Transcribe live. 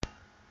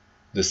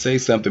The Say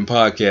Something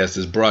podcast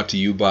is brought to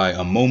you by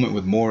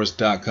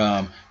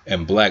amomentwithmorris.com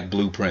and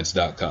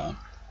blackblueprints.com.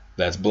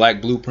 That's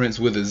blackblueprints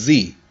with a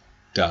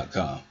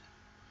Z.com.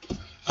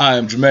 I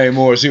am Jermaine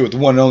Morris here with the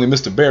one and only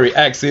Mr. Barry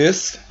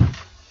Axis.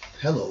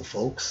 Hello,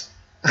 folks.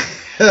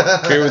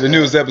 Here with the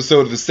newest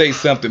episode of the Say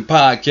Something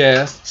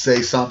podcast.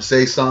 Say something,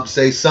 say something,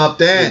 say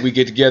something. Where we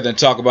get together and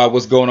talk about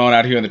what's going on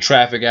out here in the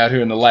traffic, out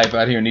here in the life,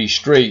 out here in these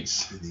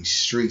streets. These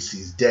streets,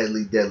 these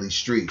deadly, deadly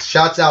streets.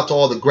 Shouts out to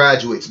all the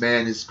graduates,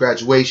 man. It's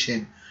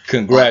graduation.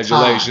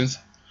 Congratulations.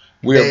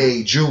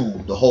 May,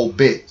 June, the whole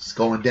bit is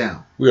going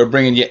down. We are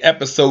bringing you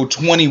episode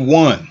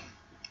 21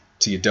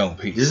 to your dome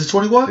piece. This is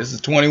 21? This is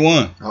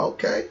 21.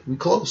 Okay. We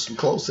close. We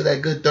close to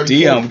that good 30.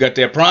 Dion, we got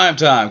that prime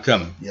time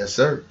coming. Yes,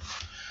 sir.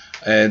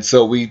 And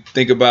so we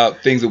think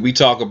about things that we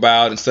talk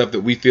about and stuff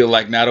that we feel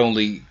like not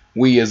only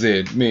we as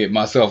in me,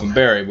 myself, and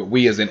Barry, but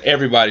we as in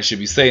everybody should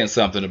be saying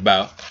something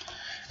about.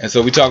 And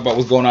so we talk about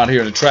what's going on here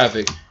in the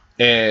traffic.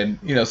 And,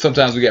 you know,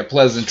 sometimes we got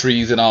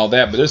pleasantries and all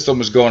that, but there's so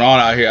much going on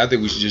out here, I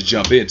think we should just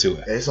jump into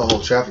it. It's a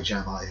whole traffic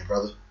jam out here,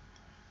 brother.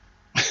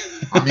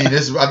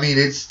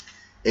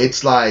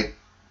 It's like,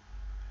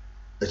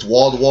 it's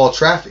wall-to-wall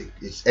traffic.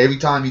 It's every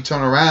time you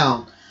turn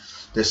around,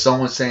 there's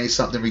someone saying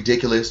something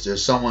ridiculous.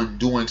 There's someone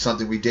doing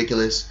something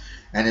ridiculous.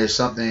 And there's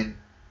something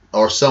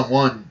or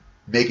someone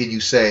making you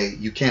say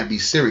you can't be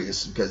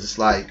serious. Because it's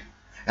like,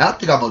 and I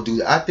think I'm going to do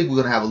that. I think we're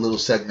going to have a little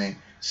segment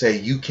say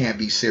you can't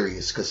be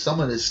serious. Because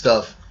some of this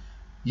stuff,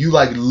 you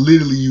like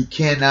literally you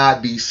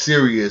cannot be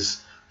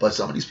serious. But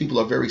some of these people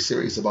are very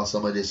serious about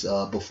some of this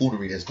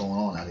buffoonery that's going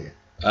on out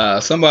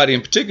here. Somebody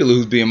in particular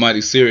who's being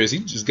mighty serious, he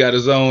just got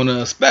his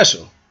own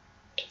special.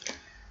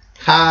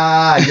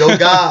 Hi, yo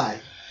guy.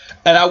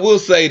 And I will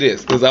say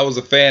this, because I was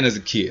a fan as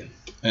a kid.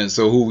 And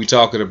so who we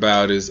talking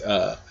about is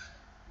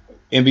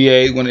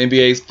NBA, one of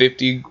NBA's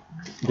 50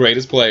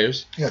 greatest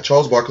players. Yeah,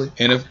 Charles Barkley.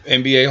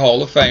 NBA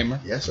Hall of Famer.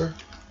 Yes, sir.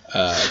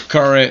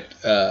 Current,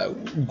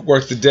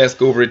 works the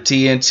desk over at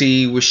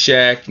TNT with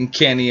Shaq and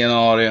Kenny and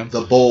all them.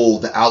 The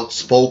bold, the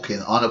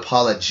outspoken,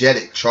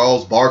 unapologetic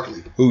Charles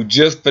Barkley. Who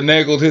just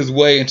finagled his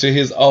way into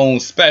his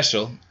own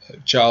special.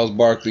 Charles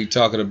Barkley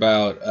talking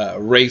about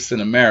race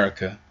in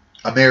America.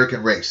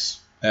 American race.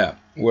 Yeah,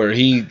 where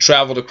he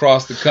traveled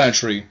across the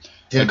country.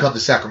 Didn't come to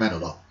Sacramento,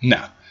 though.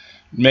 No.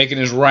 Making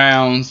his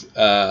rounds.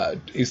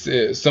 He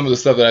said some of the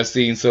stuff that I've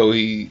seen,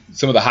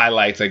 some of the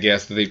highlights, I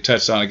guess, that they've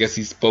touched on. I guess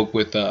he spoke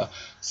with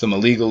some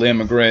illegal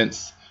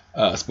immigrants,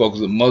 spoke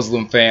with a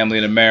Muslim family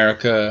in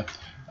America.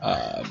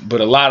 But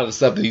a lot of the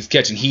stuff that he's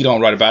catching heat on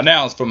right about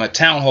now is from a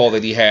town hall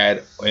that he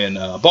had in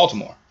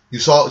Baltimore. You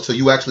saw it, so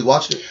you actually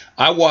watched it?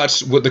 I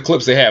watched what the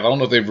clips they have. I don't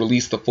know if they've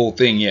released the full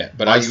thing yet,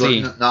 but I've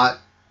seen.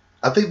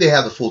 I think they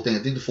have the full thing. I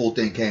think the full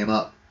thing came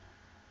up.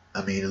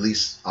 I mean, at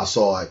least I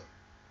saw it,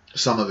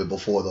 some of it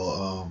before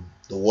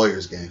the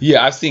Warriors game.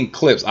 Yeah, I've seen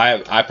clips.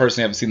 I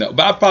personally haven't seen that,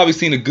 but I've probably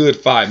seen a good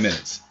 5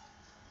 minutes.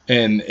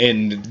 And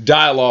in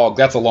dialogue,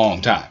 that's a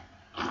long time.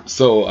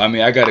 So I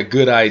mean, I got a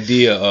good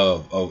idea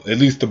of at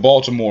least the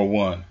Baltimore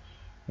one,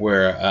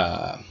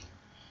 where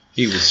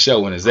he was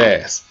showing his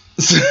ass.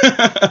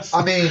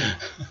 I mean,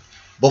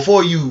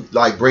 before you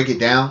like break it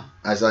down,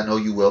 as I know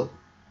you will.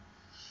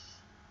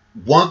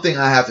 One thing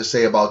I have to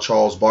say about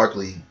Charles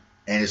Barkley,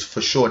 and it's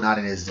for sure not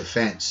in his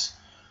defense,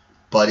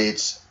 but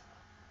it's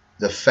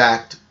the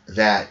fact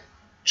that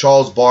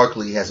Charles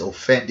Barkley has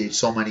offended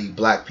so many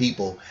black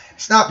people.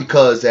 It's not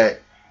because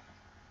that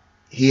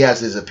he has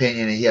his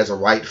opinion and he has a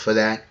right for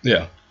that.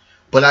 Yeah.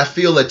 But I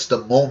feel it's the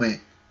moment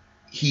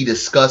he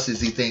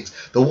discusses, he thinks.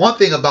 The one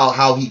thing about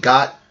how he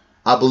got,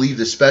 I believe,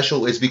 the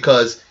special is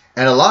because,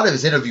 in a lot of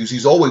his interviews,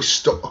 he's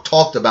always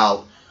talked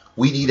about,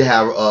 we need to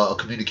have a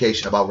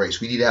communication about race.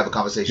 We need to have a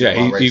conversation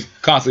about race. He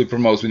constantly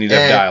promotes we need to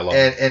have dialogue.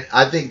 And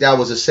I think that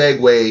was a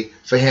segue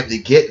for him to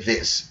get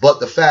this. But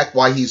the fact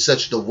why he's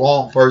such the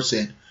wrong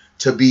person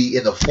to be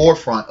in the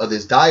forefront of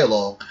this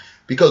dialogue,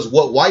 because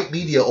what white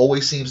media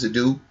always seems to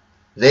do,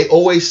 they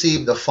always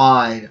seem to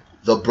find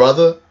the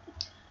brother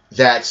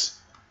that's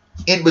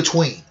in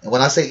between. And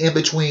when I say in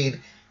between,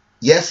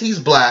 yes, he's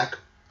black.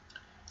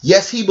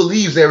 Yes, he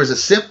believes there is a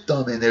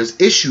symptom and there's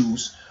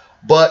issues,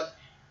 but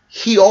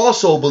he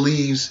also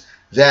believes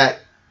that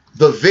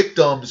the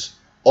victims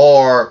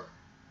are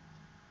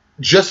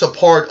just a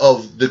part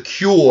of the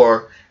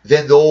cure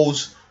than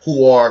those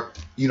who are,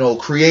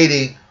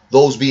 creating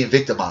those being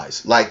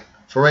victimized. Like,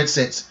 for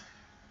instance,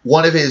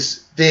 one of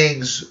his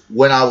things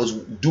when I was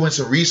doing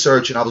some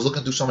research and I was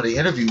looking through some of the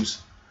interviews,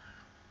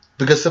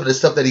 because some of the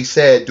stuff that he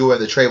said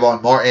during the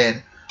Trayvon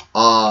Martin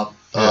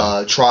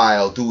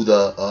trial, through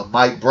the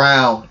Mike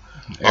Brown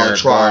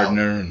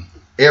trial,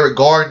 Eric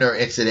Gardner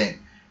incident,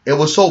 it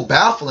was so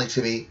baffling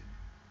to me.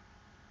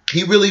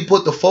 He really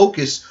put the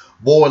focus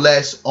more or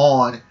less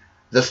on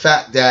the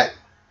fact that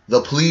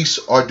the police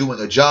are doing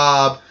a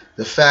job,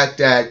 the fact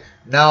that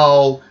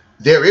no,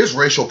 there is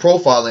racial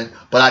profiling,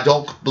 but I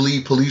don't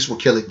believe police were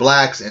killing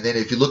blacks. And then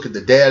if you look at the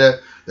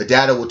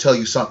data will tell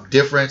you something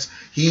different.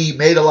 He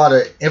made a lot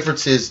of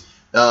inferences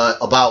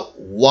about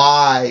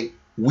why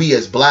we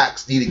as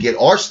blacks need to get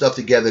our stuff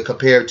together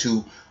compared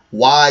to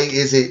why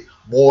is it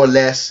more or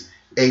less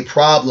a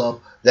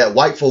problem that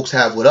white folks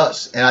have with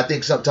us. And I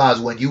think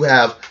sometimes when you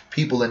have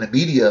people in the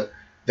media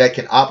that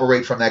can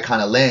operate from that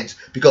kind of lens,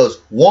 because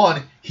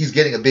one, he's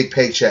getting a big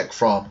paycheck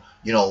from,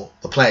 the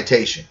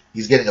plantation.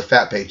 He's getting a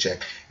fat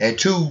paycheck. And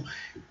two,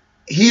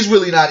 he's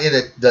really not in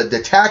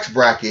the tax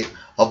bracket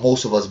of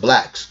most of us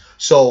blacks.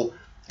 So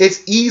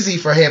it's easy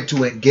for him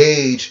to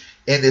engage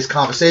in this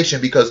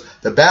conversation because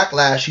the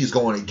backlash he's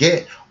going to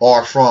get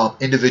are from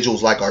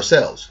individuals like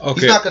ourselves.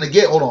 Okay. He's not going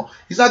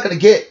to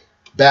get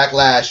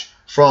backlash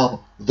from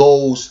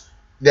those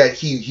that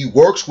he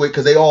works with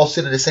because they all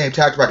sit in the same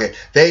tax bracket.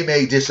 They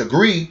may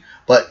disagree,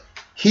 but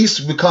he's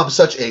become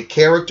such a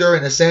character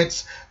in a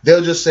sense.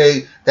 They'll just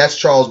say that's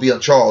Charles being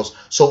Charles.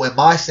 So in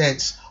my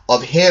sense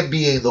of him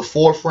being the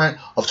forefront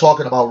of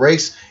talking about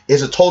race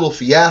is a total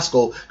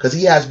fiasco because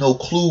he has no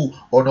clue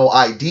or no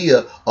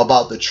idea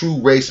about the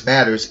true race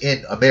matters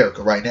in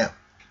America right now.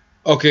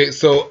 Okay,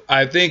 so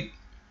I think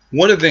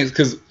one of the things,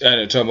 because I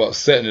didn't talk about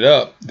setting it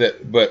up,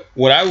 but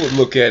what I would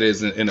look at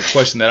is, in the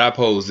question that I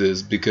pose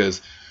is,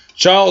 because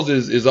Charles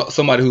is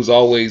somebody who's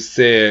always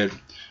said,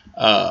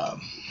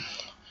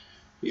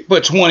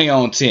 put 20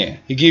 on 10.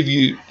 He give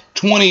you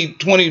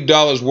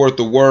 $20 worth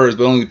of words,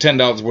 but only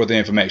 $10 worth of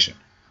information.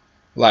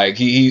 Like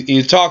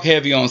he talk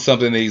heavy on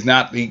something that he's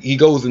not. He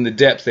goes in the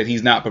depths that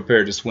he's not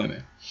prepared to swim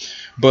in.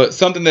 But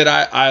something that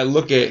I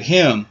look at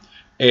him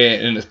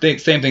and I think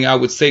same thing I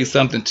would say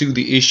something to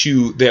the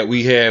issue that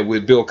we had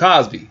with Bill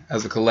Cosby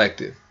as a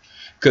collective.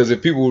 Because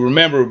if people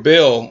remember,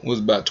 Bill was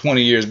about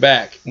 20 years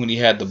back when he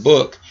had the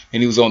book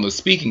and he was on the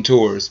speaking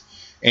tours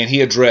and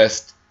he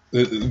addressed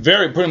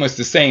pretty much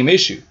the same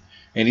issue.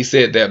 And he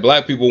said that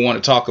black people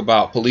want to talk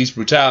about police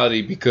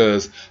brutality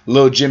because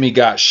little Jimmy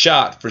got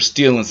shot for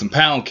stealing some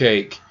pound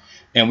cake.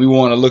 And we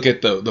want to look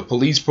at the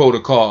police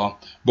protocol.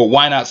 But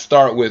why not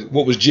start with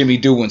what was Jimmy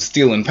doing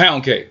stealing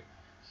pound cake?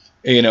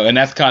 And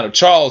that's kind of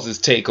Charles's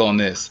take on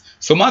this.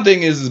 So my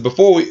thing is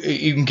before we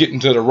even get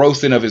into the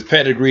roasting of his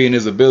pedigree and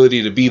his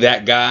ability to be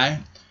that guy,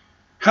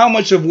 how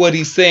much of what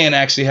he's saying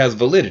actually has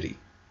validity?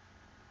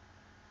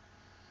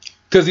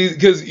 Because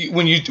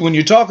when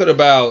you're talking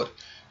about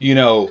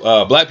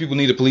black people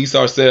need to police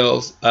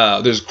ourselves.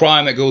 There's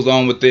crime that goes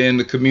on within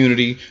the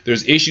community.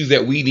 There's issues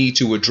that we need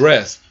to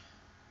address.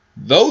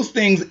 Those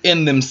things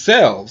in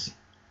themselves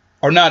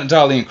are not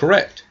entirely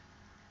incorrect.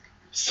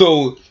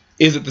 So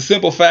is it the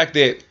simple fact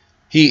that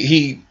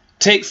he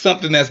takes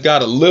something that's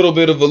got a little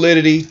bit of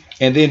validity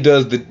and then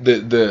does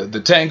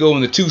the tango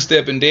and the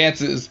two-step and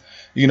dances,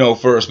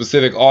 for a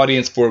specific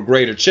audience for a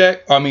greater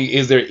check? I mean,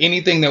 is there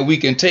anything that we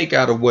can take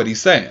out of what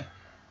he's saying?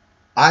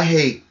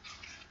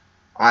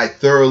 I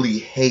thoroughly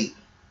hate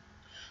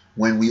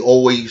when we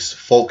always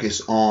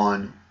focus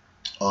on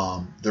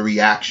the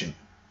reaction,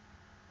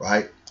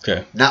 right?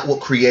 Okay. Not what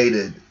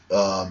created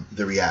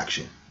the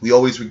reaction. We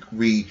always when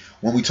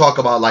we talk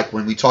about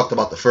when we talked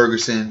about the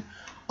Ferguson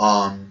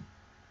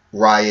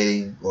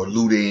rioting or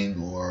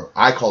looting, or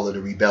I call it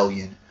a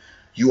rebellion,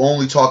 you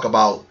only talk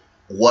about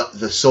what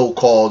the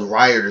so-called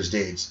rioters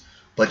did,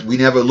 but we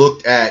never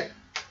looked at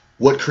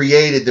what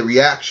created the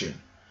reaction.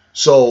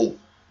 So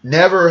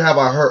never have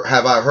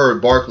I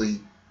heard Barkley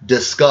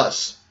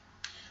discuss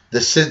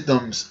the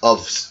symptoms of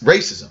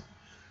racism.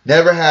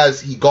 Never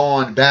has he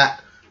gone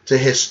back to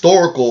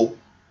historical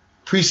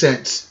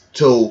precedents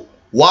to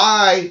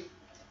why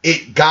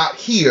it got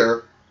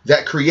here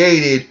that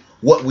created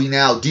what we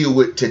now deal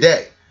with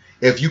today.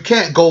 If you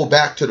can't go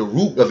back to the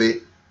root of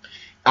it,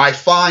 I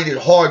find it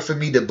hard for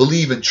me to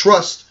believe and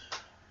trust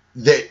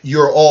that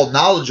you're all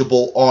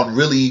knowledgeable on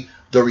really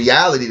the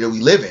reality that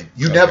we live in.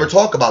 You never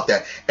talk about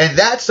that. And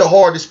that's the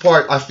hardest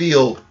part, I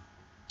feel,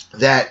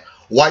 that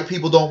white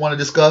people don't want to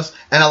discuss,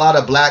 and a lot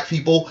of black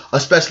people,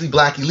 especially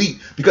black elite,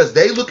 because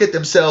they look at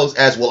themselves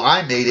as, well,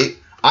 I made it,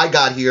 I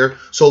got here,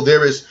 so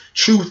there is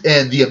truth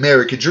in the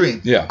American dream.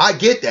 Yeah. I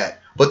get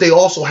that. But they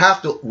also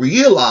have to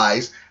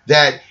realize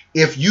that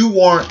if you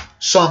weren't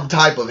some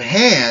type of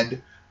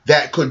hand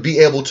that could be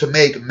able to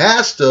make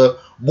master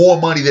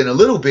more money than a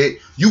little bit,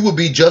 you would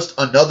be just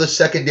another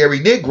secondary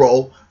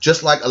Negro,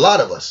 just like a lot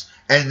of us.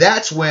 And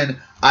that's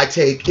when I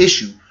take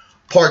issue.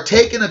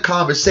 Partake in a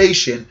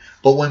conversation,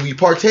 but when we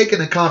partake in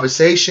a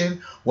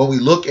conversation, when we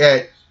look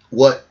at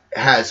what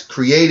has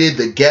created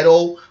the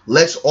ghetto,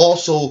 let's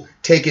also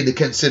take into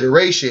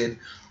consideration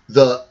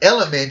the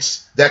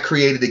elements that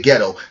created the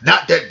ghetto.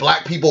 Not that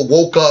black people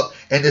woke up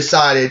and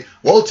decided,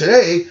 well,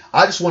 today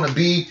I just want to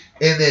be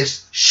in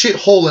this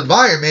shithole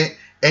environment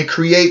and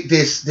create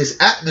this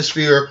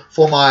atmosphere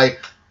for my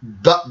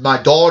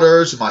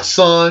daughters, my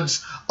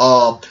sons,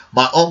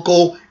 my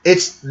uncle.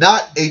 It's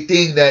not a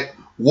thing that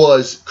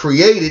was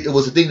created. It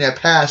was a thing that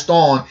passed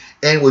on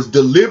and was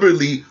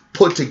deliberately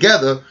put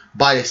together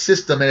by a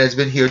system that has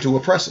been here to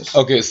oppress us.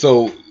 Okay,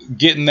 so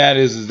getting that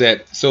is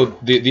that so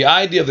the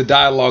idea of the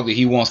dialogue that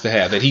he wants to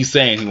have, that he's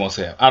saying he wants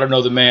to have. I don't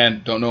know the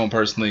man, don't know him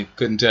personally,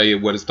 couldn't tell you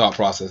what his thought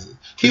process is.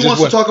 He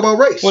wants to talk about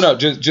race. Well, no,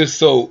 just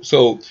so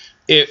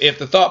if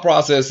the thought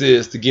process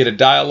is to get a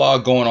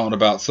dialogue going on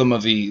about some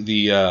of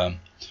the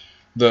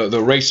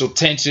the racial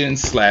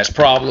tensions /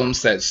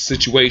 problems, that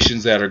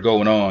situations that are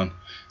going on,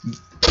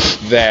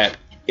 that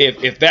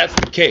if that's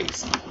the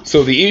case,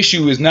 so the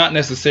issue is not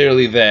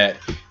necessarily that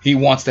he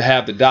wants to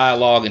have the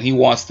dialogue and he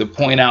wants to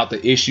point out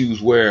the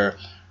issues where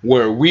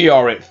we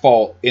are at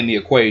fault in the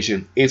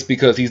equation. It's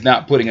because he's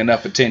not putting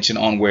enough attention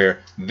on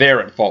where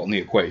they're at fault in the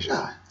equation.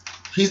 Nah,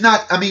 he's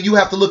not. I mean, you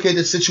have to look at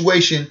the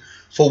situation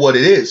for what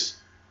it is.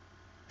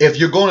 If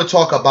you're going to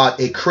talk about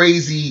a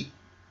crazy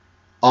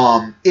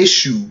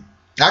issue,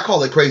 I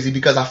call it crazy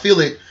because I feel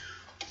it.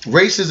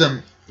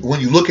 Racism,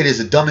 when you look at it, is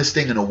the dumbest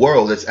thing in the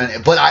world.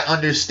 But I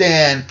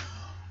understand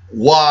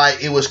why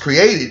it was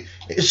created.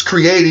 It's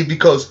created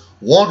because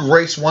one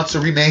race wants to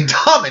remain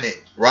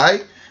dominant,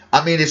 right?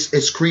 I mean,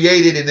 it's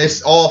created and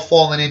it's all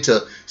falling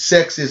into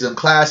sexism,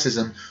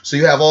 classism. So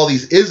you have all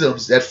these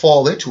isms that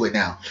fall into it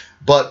now.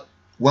 But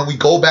when we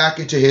go back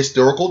into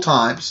historical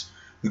times,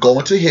 we go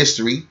into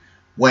history,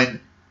 when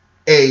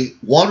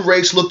one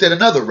race looked at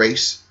another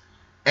race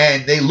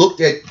and they looked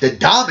at the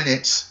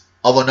dominance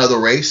of another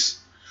race,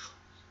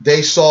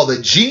 they saw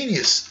the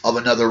genius of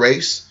another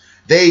race,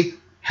 they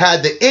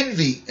had the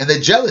envy and the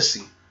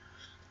jealousy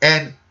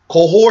and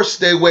coerced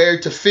their way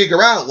to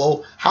figure out,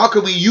 well, how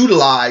can we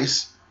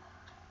utilize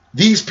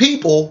these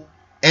people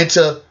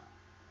into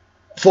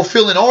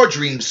fulfilling our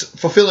dreams,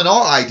 fulfilling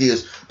our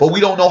ideas, but we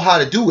don't know how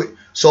to do it.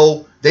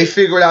 So they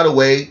figured out a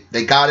way.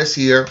 They got us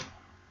here.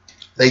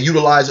 They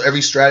utilized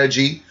every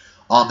strategy.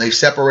 They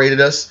separated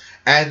us,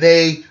 and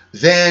they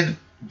then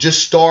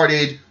just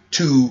started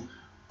to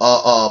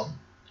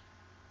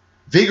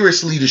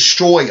vigorously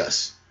destroy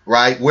us,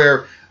 right?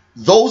 Where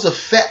those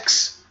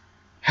effects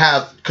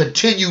have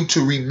continued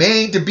to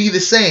remain to be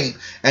the same.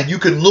 And you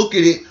can look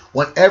at it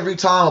when every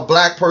time a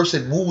black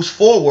person moves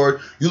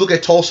forward. You look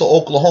at Tulsa,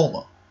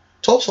 Oklahoma.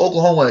 Tulsa,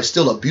 Oklahoma is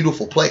still a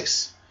beautiful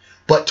place.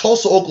 But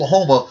Tulsa,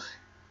 Oklahoma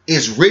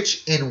is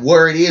rich in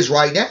where it is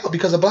right now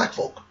because of black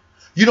folk.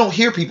 You don't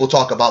hear people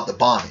talk about the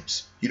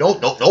bombings. You know,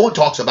 no one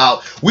talks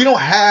about, we don't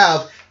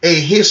have a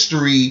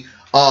history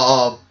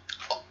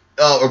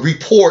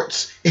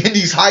reports in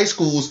these high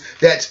schools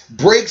that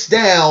breaks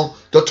down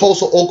the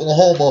Tulsa,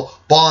 Oklahoma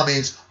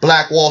bombings,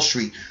 Black Wall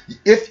Street.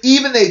 If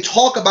even they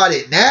talk about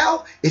it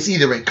now, it's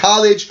either in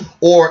college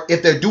or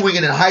if they're doing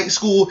it in high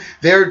school,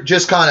 they're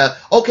just kind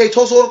of, okay,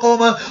 Tulsa,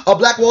 Oklahoma,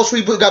 Black Wall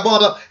Street got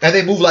bombed up, and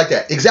they move like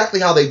that. Exactly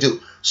how they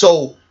do.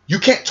 So you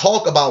can't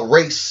talk about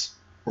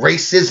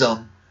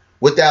racism,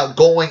 without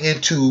going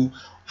into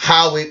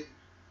how it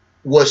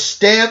was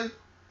STEM,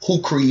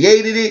 who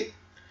created it,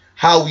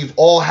 how we've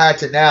all had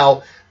to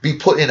now be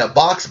put in a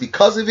box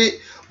because of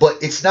it. But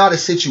it's not a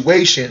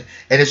situation,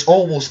 and it's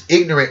almost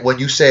ignorant when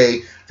you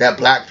say that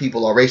black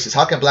people are racist.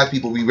 How can black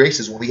people be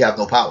racist when we have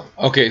no power?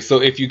 Okay,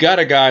 so if you got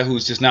a guy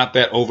who's just not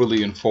that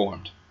overly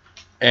informed,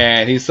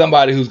 and he's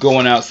somebody who's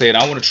going out saying,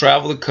 I want to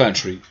travel the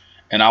country,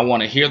 and I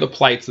want to hear the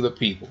plights of the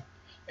people,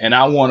 and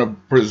I want to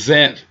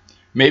present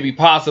maybe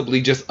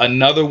possibly just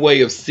another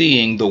way of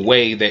seeing the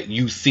way that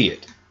you see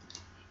it.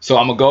 So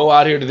I'm going to go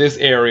out here to this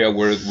area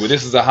where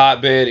this is a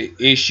hotbed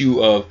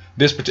issue of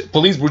this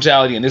police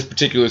brutality in this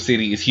particular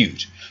city is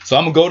huge. So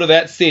I'm going to go to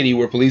that city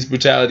where police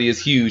brutality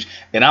is huge,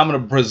 and I'm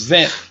going to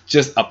present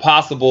just a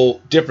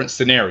possible different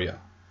scenario.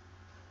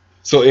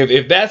 So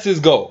if that's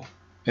his goal,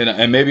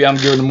 and maybe I'm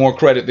giving him more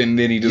credit than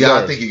he deserves. Yeah,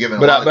 I think you're giving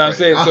him a lot of credit.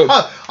 But I'm saying,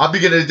 so I'm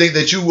beginning to think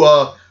that you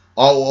are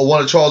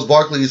one of Charles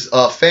Barkley's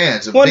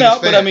fans. Well, no,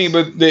 but I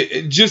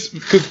mean, just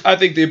because I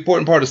think the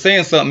important part of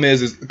saying something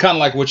is kind of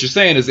like what you're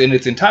saying is in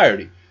its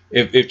entirety.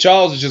 If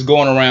Charles is just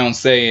going around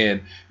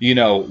saying, you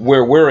know,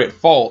 where we're at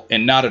fault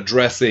and not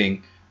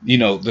addressing, you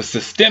know, the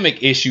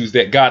systemic issues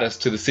that got us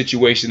to the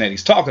situation that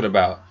he's talking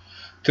about,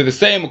 to the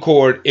same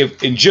accord,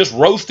 if in just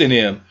roasting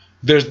him,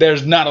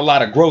 there's not a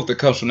lot of growth that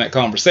comes from that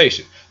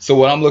conversation. So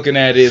what I'm looking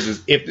at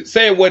is if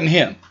say it wasn't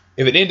him,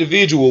 if an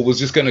individual was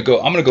just going to go,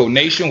 I'm going to go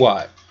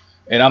nationwide,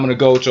 and I'm going to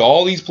go to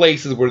all these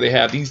places where they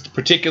have these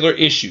particular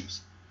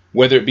issues,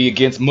 whether it be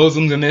against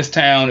Muslims in this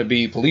town, it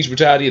be police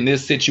brutality in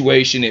this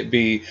situation, it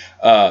be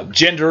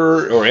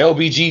gender or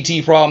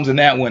LBGT problems in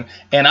that one.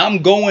 And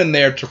I'm going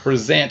there to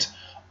present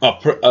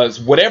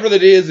whatever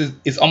that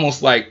is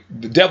almost like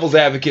the devil's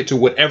advocate to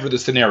whatever the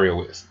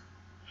scenario is.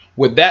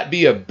 Would that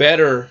be a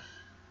better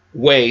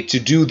way to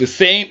do the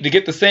same, to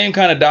get the same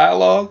kind of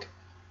dialogue,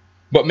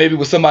 but maybe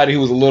with somebody who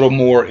was a little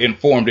more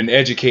informed and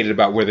educated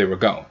about where they were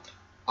going?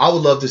 I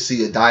would love to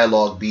see a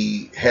dialogue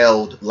be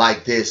held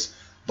like this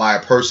by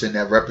a person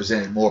that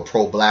represented more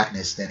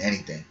pro-blackness than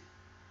anything.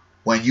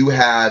 When you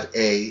have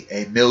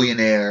a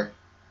millionaire,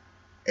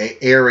 an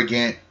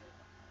arrogant,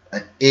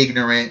 an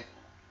ignorant,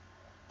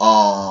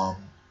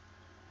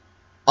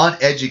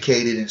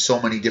 uneducated in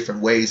so many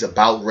different ways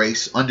about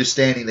race,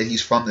 understanding that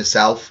he's from the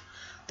South,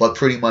 but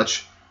pretty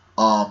much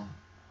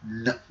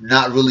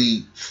not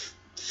really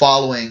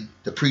following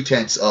the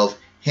pretense of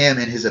him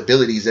and his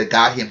abilities that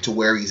got him to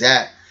where he's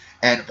at,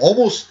 and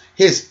almost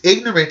his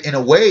ignorant in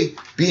a way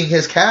being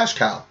his cash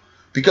cow,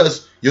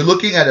 because you're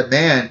looking at a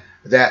man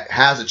that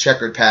has a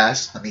checkered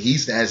past. I mean, he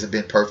hasn't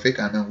been perfect.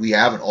 I mean, we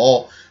haven't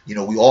all, you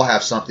know, we all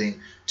have something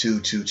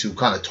to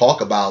kind of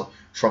talk about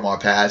from our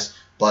past,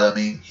 but I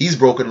mean, he's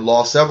broken the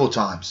law several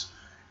times.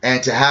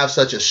 And to have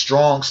such a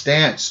strong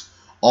stance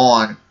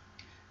on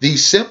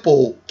these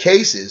simple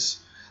cases,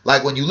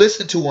 like when you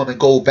listen to him and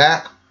go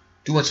back,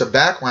 doing some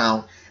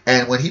background,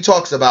 and when he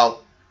talks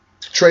about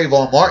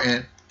Trayvon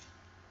Martin,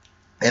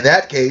 in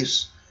that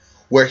case,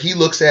 where he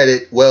looks at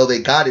it, well, they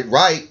got it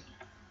right,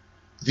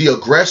 the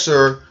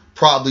aggressor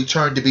probably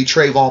turned to be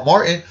Trayvon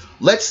Martin.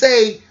 Let's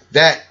say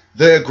that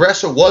the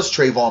aggressor was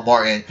Trayvon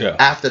Martin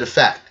after the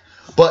fact.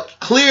 But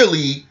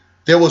clearly,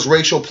 there was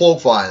racial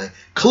profiling.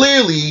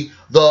 Clearly,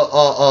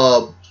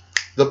 the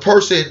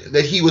person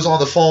that he was on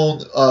the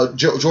phone,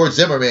 George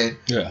Zimmerman,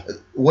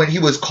 when he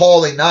was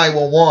calling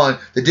 911,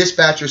 the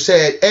dispatcher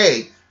said,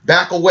 hey,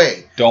 back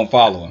away. Don't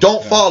follow him.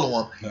 Don't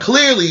follow him. Yeah.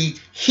 Clearly,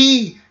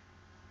 he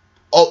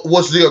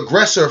was the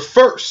aggressor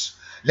first.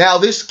 Now,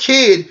 this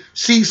kid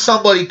sees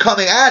somebody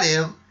coming at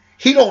him.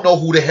 He don't know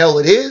who the hell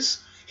it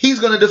is. He's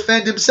going to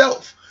defend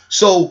himself.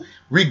 So,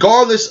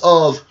 regardless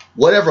of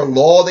whatever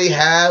law they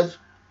have,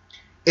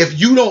 if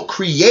you don't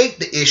create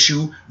the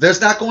issue, there's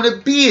not going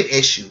to be an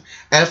issue.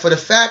 And for the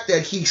fact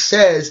that he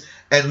says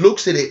and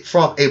looks at it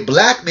from a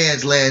black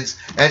man's lens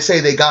and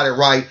say they got it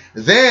right,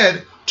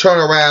 then turn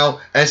around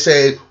and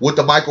say with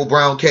the Michael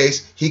Brown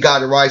case, he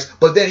got it right.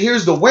 But then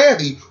here's the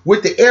whammy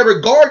with the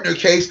Eric Gardner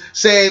case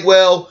saying,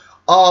 well,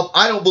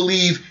 I don't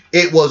believe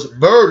it was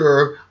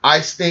murder. I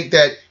think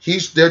that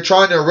they're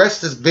trying to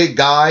arrest this big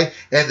guy,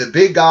 and the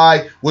big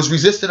guy was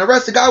resisting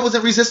arrest. The guy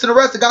wasn't resisting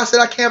arrest. The guy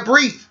said, I can't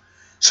breathe.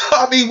 So,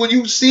 I mean, when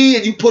you see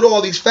and you put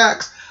all these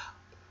facts,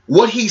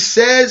 what he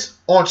says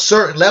on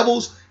certain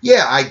levels,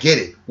 yeah, I get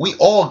it. We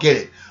all get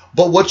it.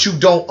 But what you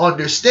don't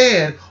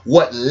understand,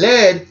 what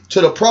led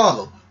to the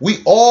problem. We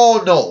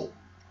all know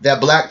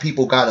that black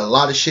people got a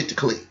lot of shit to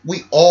clean.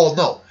 We all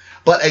know.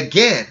 But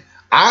again,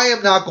 I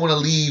am not going to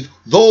leave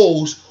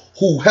those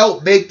who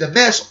help make the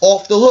mess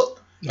off the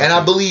hook. Okay. And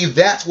I believe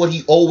that's what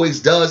he always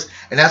does.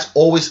 And that's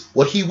always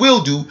what he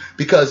will do,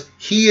 because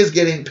he is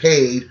getting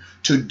paid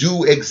to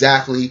do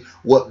exactly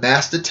what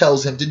Master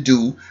tells him to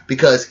do,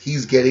 because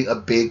he's getting a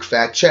big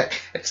fat check.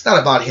 It's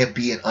not about him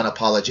being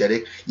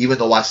unapologetic, even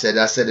though I said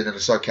it in a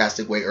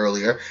sarcastic way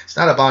earlier. It's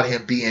not about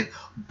him being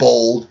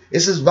bold.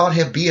 This is about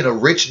him being a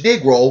rich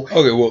Negro,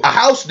 a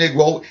house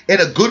Negro,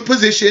 in a good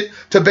position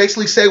to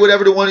basically say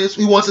whatever the one is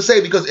he wants to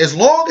say. Because as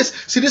long as,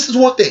 see, this is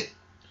one thing.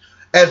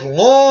 As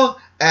long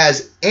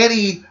as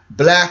any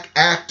black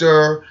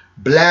actor,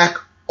 black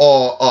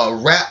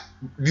rap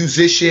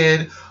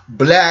musician,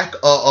 black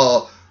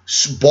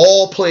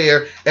ball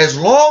player, as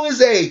long as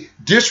they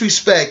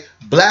disrespect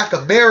black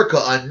America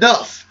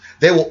enough,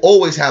 they will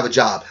always have a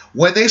job.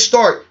 When they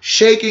start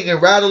shaking and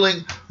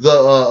rattling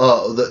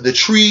the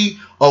tree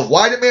of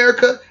white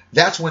America,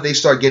 that's when they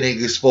start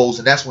getting exposed,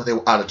 and that's when they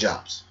were out of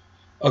jobs.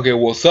 Okay,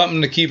 well,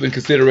 something to keep in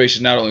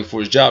consideration not only for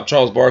his job,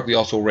 Charles Barkley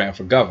also ran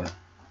for governor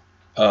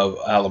of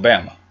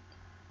Alabama.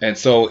 And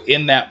so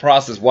in that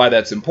process, why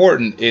that's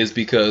important is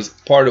because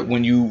part of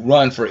when you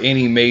run for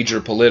any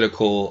major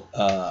political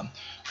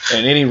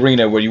in any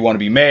arena where you want to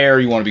be mayor,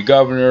 you want to be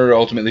governor,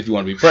 ultimately if you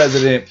want to be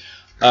president,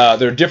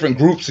 there are different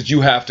groups that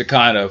you have to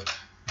kind of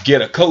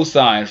get a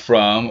cosign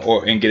from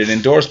and get an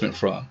endorsement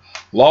from.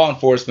 Law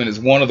enforcement is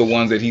one of the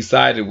ones that he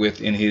sided with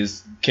in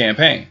his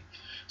campaign.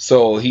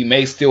 So he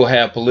may still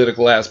have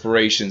political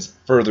aspirations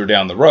further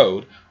down the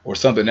road, or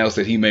something else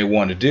that he may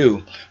want to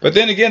do. But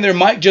then again, there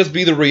might just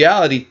be the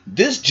reality.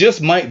 This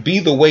just might be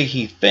the way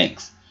he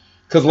thinks.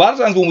 Because a lot of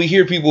times when we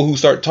hear people who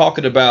start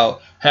talking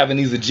about having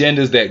these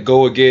agendas that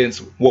go against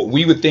what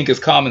we would think is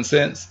common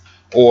sense,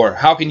 or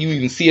how can you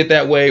even see it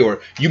that way,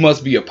 or you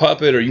must be a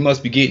puppet, or you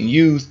must be getting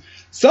used.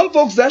 Some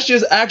folks, that's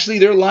just actually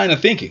their line of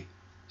thinking.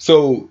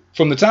 So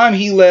from the time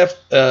he left,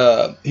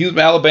 he was from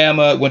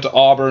Alabama, went to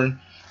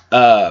Auburn,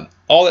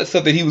 all that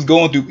stuff that he was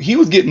going through, he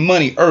was getting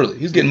money early.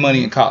 He was getting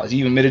money in college. He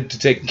even admitted to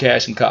taking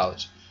cash in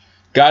college.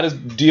 Got his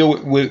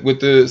deal with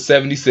the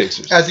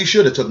 76ers. As he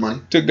should have took money.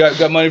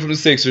 Got money from the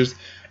Sixers.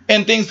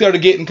 And things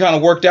started getting kind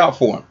of worked out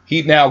for him.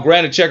 He now,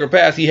 granted checker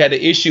pass, he had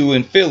an issue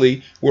in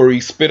Philly where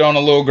he spit on a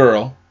little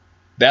girl.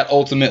 That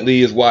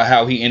ultimately is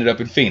how he ended up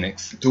in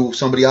Phoenix. Threw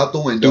somebody out the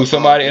window. Threw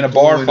somebody in a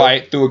bar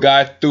fight. Threw a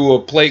guy through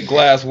a plate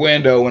glass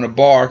window in a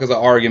bar because of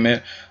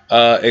argument.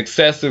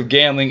 Excessive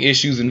gambling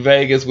issues in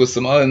Vegas with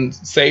some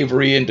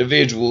unsavory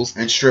individuals.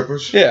 And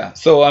strippers. Yeah.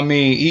 So, I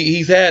mean,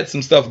 he's had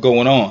some stuff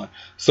going on.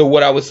 So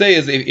what I would say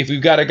is if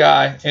we've got a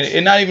guy,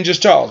 and not even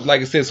just Charles,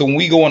 like I said, so when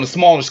we go on a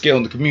smaller scale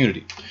in the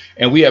community,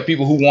 and we have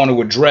people who want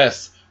to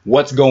address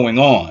what's going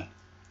on,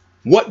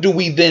 what do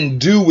we then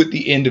do with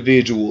the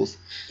individuals?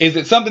 Is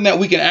it something that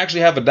we can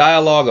actually have a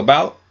dialogue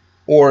about?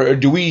 Or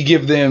do we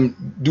give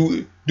them,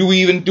 do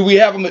we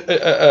have them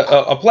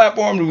a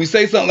platform? Do we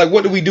say something like,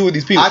 what do we do with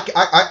these people?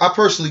 I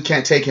personally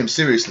can't take him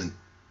seriously.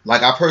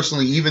 Like, I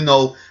personally, even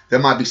though there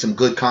might be some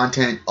good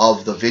content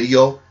of the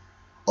video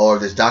or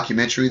this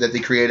documentary that they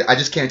created, I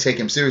just can't take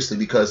him seriously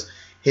because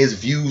his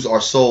views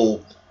are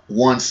so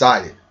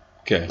one-sided.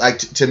 Okay. Like,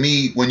 to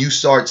me, when you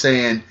start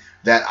saying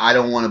that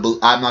I'm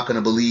not going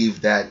to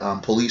believe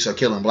that police are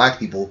killing black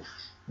people,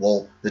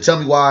 well, then tell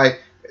me why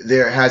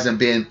there hasn't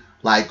been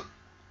like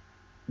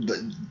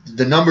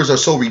the numbers are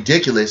so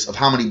ridiculous of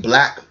how many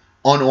black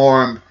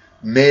unarmed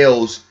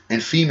males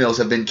and females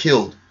have been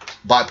killed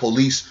by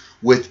police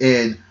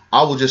within,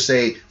 I will just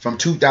say, from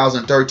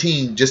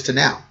 2013 just to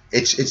now.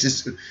 It's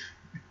just,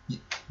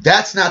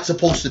 that's not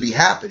supposed to be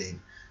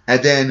happening.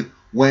 And then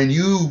when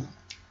you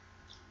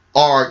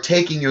are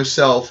taking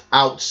yourself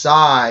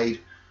outside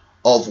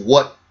of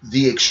what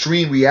the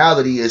extreme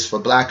reality is for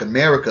Black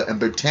America and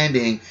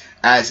pretending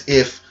as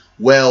if,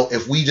 well,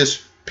 if we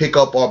just pick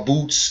up our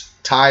boots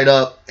tied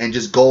up and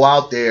just go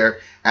out there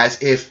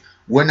as if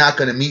we're not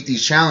going to meet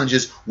these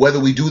challenges, whether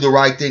we do the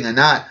right thing or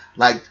not.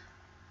 Like,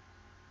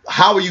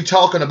 how are you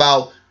talking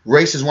about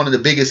race is one of the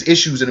biggest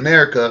issues in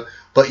America,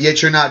 but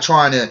yet you're not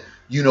trying to,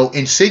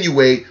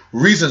 insinuate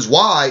reasons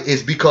why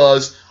is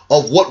because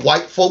of what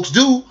white folks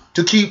do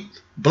to keep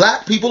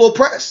black people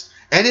oppressed.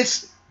 And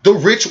it's the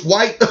rich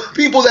white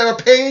people that are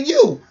paying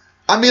you.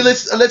 I mean,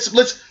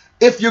 let's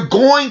if you're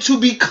going to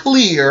be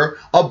clear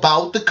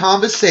about the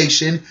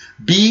conversation,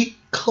 be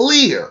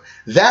clear.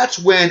 That's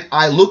when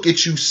I look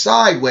at you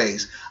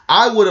sideways.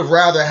 I would have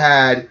rather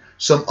had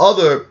some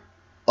other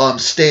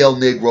stale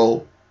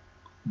Negro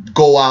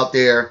go out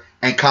there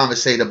and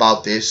conversate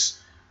about this,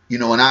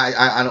 and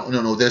I don't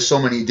know. There's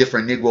so many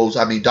different Negroes.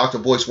 I mean, Dr.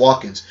 Boyce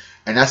Watkins,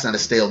 and that's not a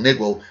stale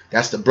Negro.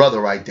 That's the brother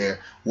right there.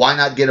 Why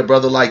not get a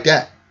brother like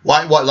that?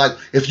 Why? Like,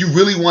 if you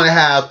really want to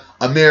have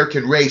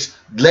American race,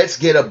 let's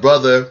get a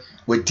brother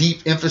with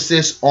deep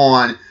emphasis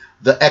on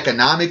the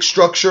economic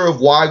structure of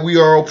why we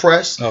are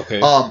oppressed. Okay.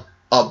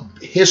 A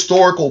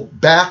historical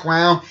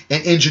background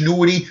and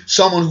ingenuity,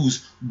 someone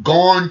who's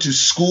gone to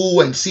school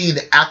and seen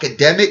the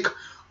academic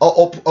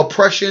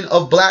oppression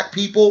of black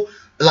people,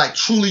 like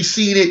truly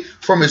seen it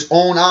from his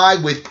own eye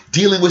with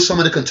dealing with some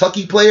of the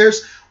Kentucky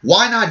players.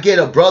 Why not get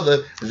a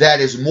brother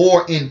that is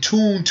more in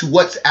tune to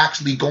what's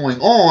actually going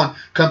on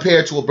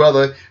compared to a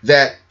brother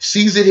that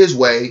sees it his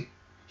way?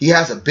 He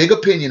has a big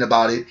opinion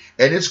about it,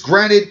 and it's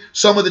granted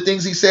some of the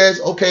things he says,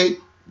 okay,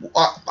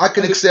 I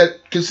can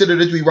consider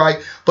it to be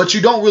right, but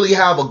you don't really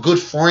have a good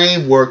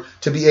framework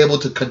to be able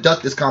to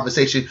conduct this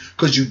conversation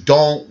because you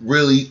don't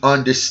really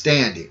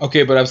understand it.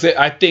 Okay, but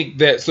I think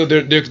that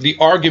the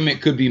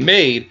argument could be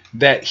made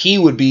that he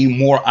would be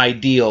more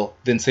ideal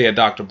than, say, a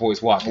Dr.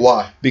 Boyce Watkins.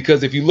 Why?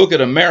 Because if you look at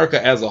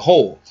America as a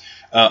whole,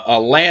 a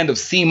land of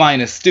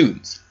C-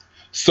 students,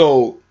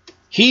 so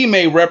he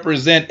may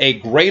represent a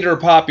greater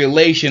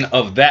population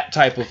of that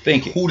type of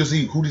thinking. Who does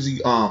he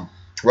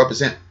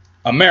represent?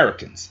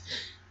 Americans.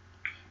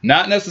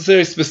 Not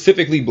necessarily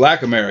specifically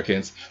Black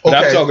Americans, but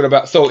okay. I'm talking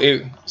about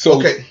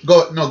okay.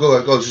 Go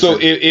ahead. So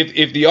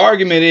if the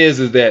argument is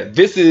that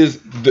this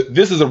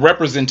is a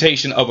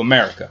representation of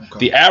America, okay.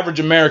 The average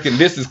American,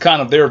 this is kind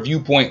of their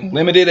viewpoint: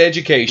 limited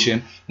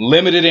education,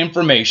 limited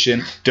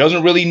information,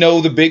 doesn't really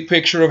know the big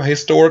picture of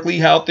historically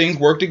how things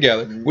work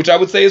together, which I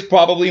would say is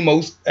probably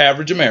most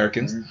average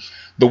Americans.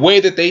 The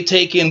way that they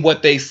take in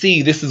what they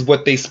see, this is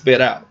what they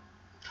spit out.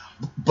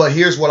 But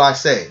here's what I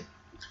say.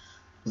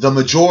 The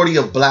majority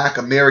of Black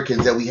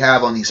Americans that we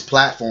have on these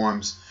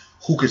platforms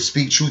who could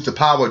speak truth to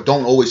power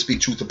don't always speak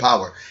truth to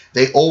power.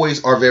 They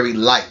always are very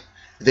light.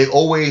 They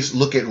always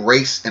look at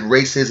race and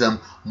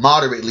racism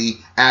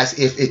moderately as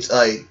if it's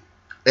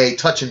a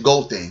touch and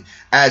go thing.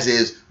 As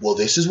is, well,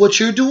 this is what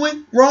you're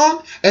doing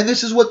wrong and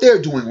this is what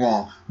they're doing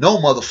wrong. No,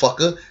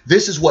 motherfucker.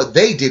 This is what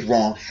they did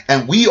wrong.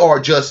 And we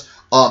are just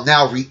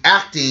now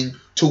reacting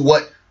to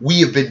what we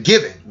have been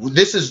given.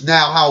 This is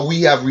now how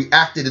we have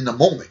reacted in the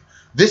moment.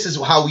 This is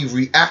how we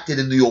reacted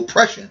in the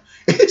oppression.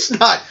 It's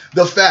not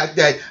the fact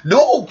that,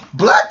 no,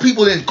 Black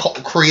people didn't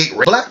create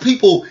race. Black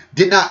people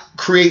did not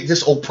create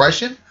this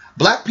oppression.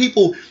 Black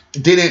people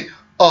didn't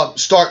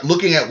start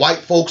looking at white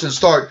folks and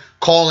start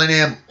calling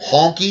them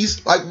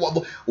honkies. Like,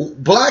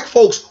 Black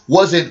folks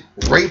wasn't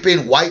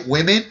raping white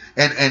women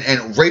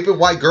and raping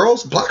white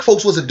girls. Black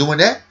folks wasn't doing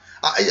that.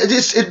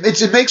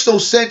 It makes no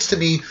sense to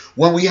me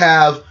when we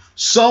have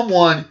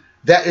someone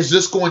that is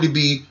just going to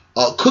be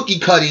cookie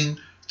cutting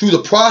through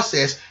the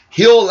process.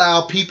 He'll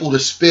allow people to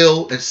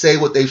spill and say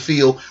what they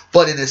feel,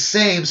 but in the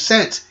same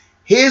sense,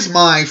 his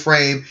mind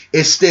frame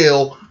is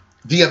still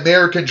the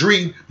American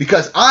dream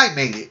because I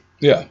made it.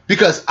 Yeah.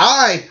 Because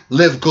I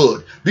live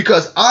good.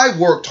 Because I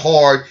worked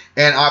hard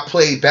and I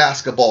played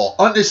basketball.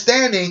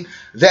 Understanding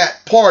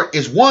that part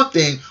is one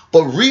thing,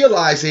 but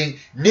realizing,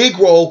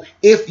 Negro,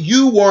 if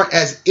you weren't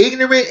as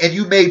ignorant and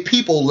you made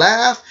people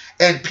laugh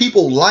and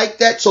people like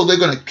that, so they're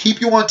going to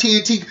keep you on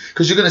TNT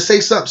because you're going to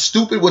say something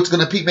stupid, what's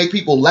going to make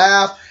people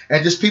laugh,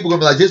 and just people going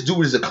to be like, this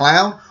dude is a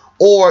clown.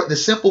 Or the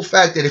simple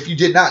fact that if you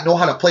did not know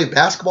how to play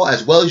basketball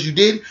as well as you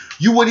did,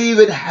 you wouldn't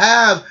even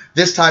have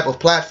this type of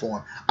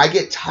platform. I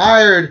get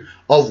tired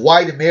of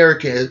white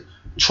Americans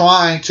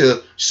trying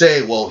to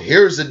say, well,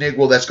 here's the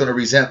Negro that's going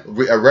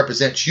to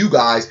represent you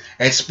guys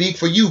and speak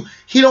for you.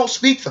 He don't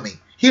speak for me.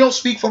 He don't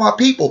speak for my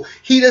people.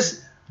 He just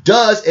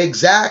does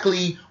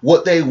exactly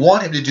what they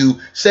want him to do.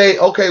 Say,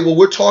 okay, well,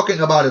 we're talking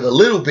about it a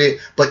little bit,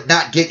 but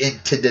not get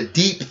into the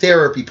deep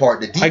therapy part.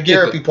 The deep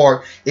therapy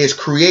part is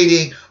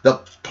creating the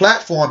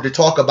platform to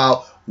talk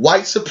about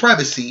white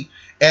supremacy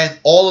and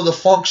all of the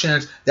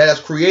functions that has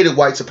created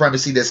white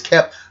supremacy that's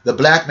kept the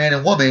black man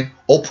and woman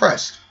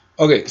oppressed.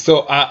 Okay,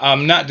 so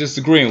I'm not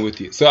disagreeing with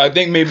you. So I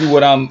think maybe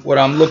what I'm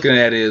looking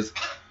at is,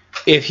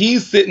 if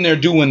he's sitting there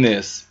doing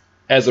this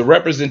as a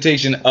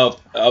representation of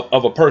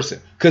a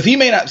person, because he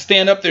may not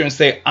stand up there and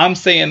say, I'm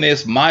saying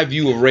this, my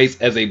view of race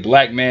as a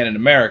black man in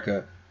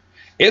America.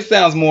 It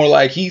sounds more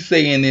like he's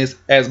saying this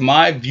as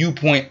my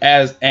viewpoint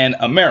as an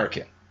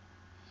American.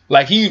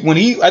 Like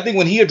I think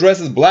when he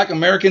addresses black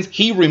Americans,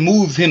 he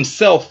removes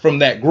himself from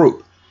that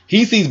group.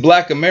 He sees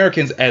black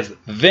Americans as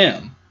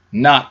them,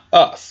 not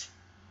us.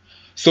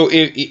 So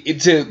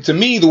to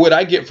me, the what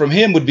I get from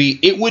him would be,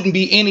 it wouldn't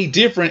be any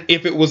different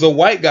if it was a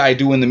white guy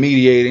doing the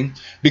mediating,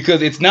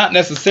 because it's not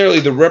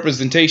necessarily the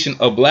representation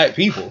of black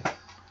people.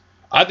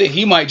 I think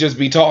he might just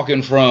be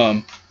talking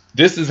from,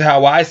 this is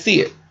how I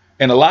see it.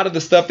 And a lot of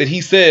the stuff that he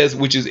says,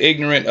 which is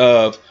ignorant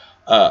of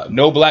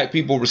no black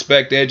people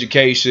respect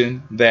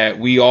education, that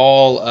we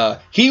all,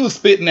 he was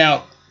spitting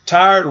out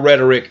tired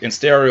rhetoric and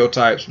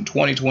stereotypes from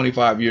 20,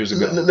 25 years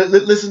ago.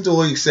 Listen to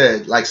what he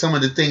said, like some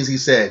of the things he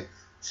said.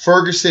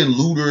 Ferguson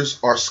looters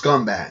are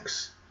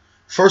scumbags.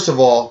 First of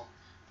all,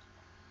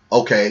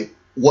 okay,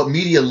 what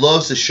media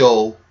loves to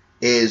show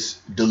is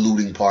the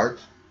looting part.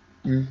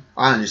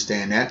 I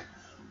understand that.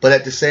 But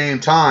at the same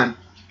time,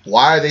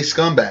 why are they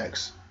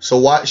scumbags? So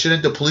why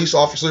shouldn't the police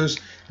officers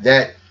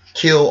that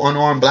kill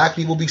unarmed black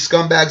people be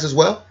scumbags as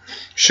well?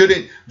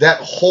 Shouldn't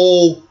that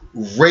whole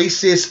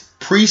racist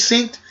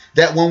precinct,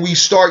 that when we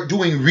start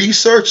doing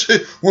research,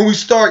 when we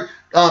start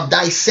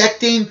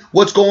dissecting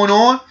what's going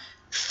on,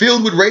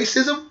 filled with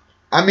racism?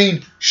 I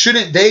mean,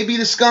 shouldn't they be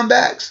the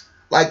scumbags?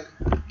 Like,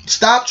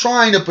 stop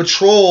trying to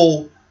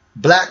patrol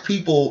black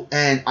people.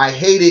 And I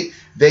hate it.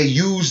 They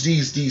use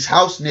these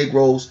house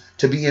Negroes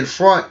to be in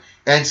front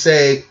and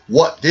say,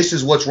 this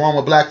is what's wrong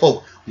with black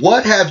folk.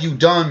 What have you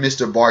done,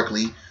 Mr.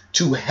 Barkley,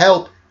 to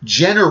help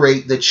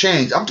generate the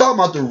change? I'm talking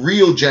about the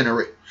real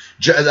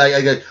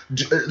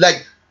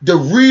like the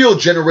real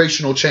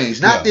generational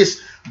change, not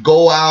this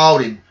go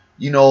out and,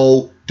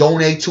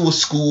 donate to a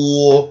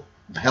school,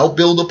 help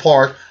build a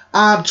park.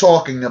 I'm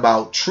talking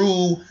about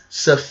true,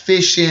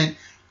 sufficient,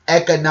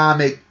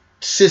 economic,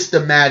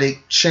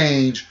 systematic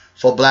change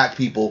for black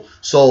people.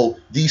 So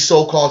these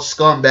so-called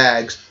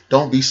scumbags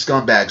don't be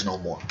scumbags no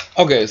more.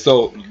 Okay,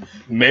 so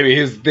maybe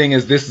his thing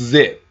is, this is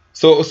it.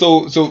 So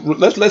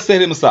let's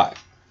set him aside.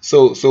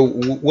 So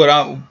what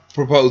I'm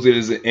proposing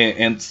is,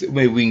 and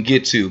maybe we can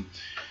get to,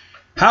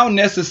 how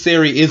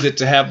necessary is it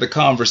to have the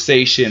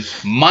conversation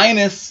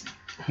minus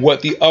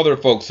what the other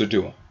folks are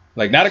doing?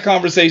 Like, not a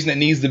conversation that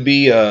needs to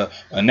be a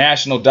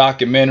national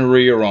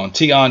documentary or on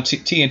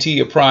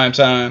TNT or prime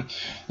time.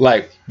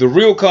 Like, the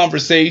real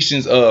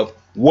conversations of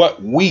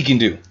what we can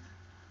do.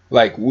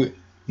 Like,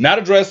 not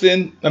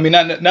addressing, I mean,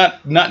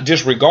 not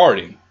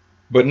disregarding,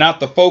 but not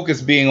the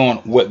focus being on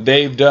what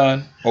they've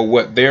done or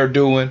what they're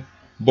doing,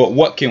 but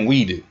what can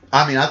we do?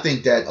 I mean, I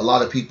think that a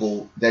lot of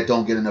people that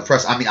don't get enough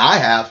press. I mean, I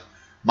have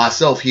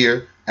myself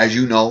here, as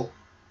you know,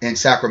 in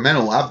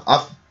Sacramento.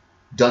 I've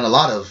done a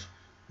lot of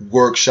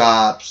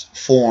workshops,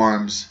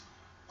 forums,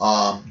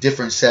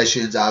 different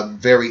sessions. I'm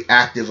very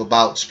active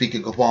about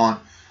speaking upon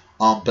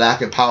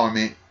black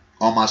empowerment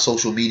on my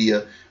social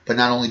media, but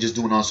not only just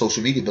doing it on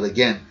social media, but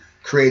again,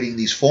 creating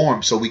these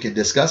forums so we can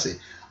discuss it.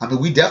 I mean,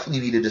 we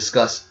definitely need to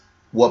discuss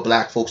what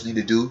black folks need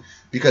to do,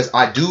 because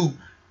I do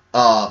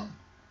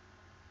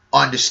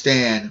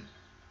understand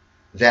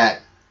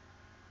that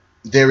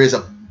there is a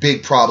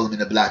big problem in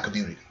the black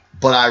community,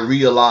 but I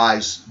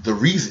realize the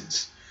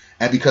reasons.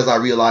 And because I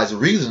realize the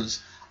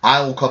reasons,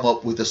 I will come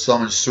up with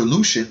some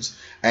solutions.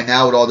 And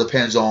now it all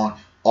depends on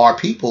our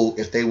people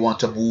if they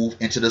want to move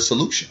into the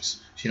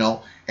solutions,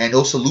 and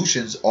those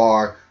solutions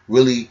are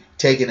really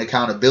taking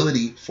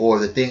accountability for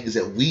the things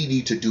that we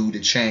need to do to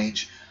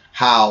change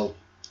how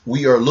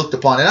we are looked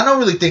upon. And I don't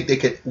really think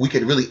we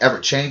could really ever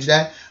change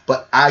that.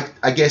 But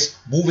I guess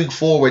moving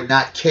forward,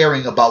 not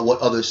caring about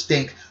what others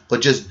think,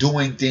 but just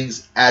doing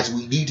things as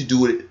we need to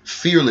do it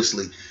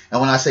fearlessly.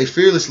 And when I say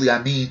fearlessly,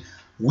 I mean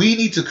we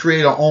need to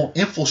create our own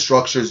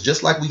infrastructures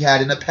just like we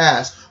had in the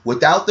past,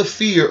 without the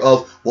fear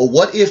of, well,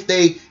 what if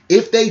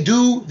they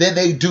do, then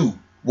they do.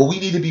 Well, we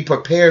need to be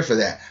prepared for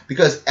that,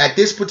 because at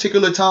this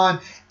particular time,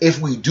 if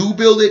we do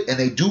build it and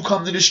they do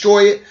come to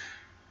destroy it,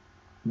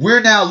 we're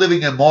now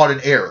living in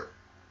modern era.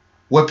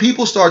 When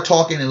people start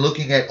talking and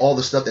looking at all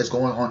the stuff that's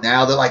going on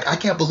now, they're like, I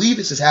can't believe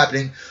this is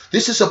happening.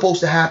 This is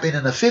supposed to happen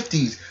in the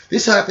 50s.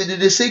 This happened in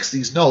the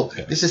 60s. No,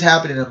 this is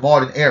happening in a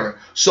modern era.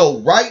 So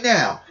right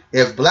now,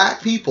 if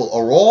black people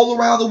are all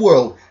around the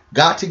world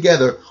got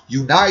together,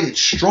 united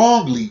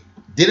strongly,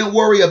 didn't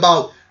worry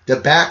about the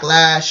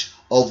backlash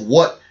of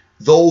what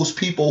those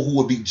people who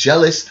would be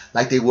jealous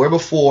like they were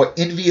before,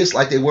 envious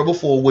like they were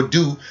before, would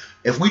do,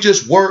 if we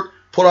just work,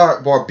 put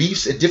our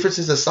beefs and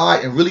differences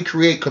aside and really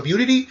create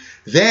community,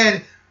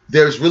 then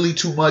there's really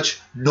too much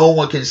no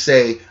one can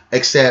say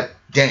except,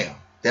 damn,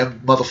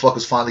 them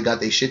motherfuckers finally got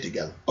their shit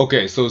together.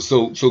 Okay, so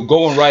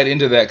going right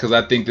into that, because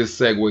I think this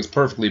segues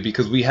perfectly,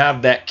 because we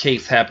have that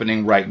case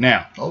happening right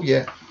now. Oh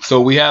yeah.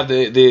 So we have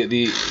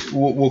the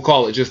we'll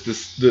call it just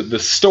the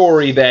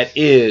story that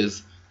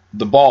is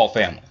the Ball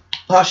family.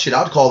 Oh shit,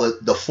 I'd call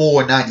it the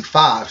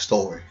 495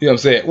 story. You know what I'm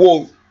saying?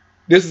 Well,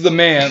 this is the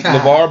man,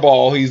 LeVar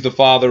Ball. He's the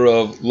father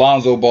of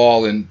Lonzo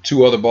Ball and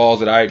two other Balls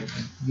that I,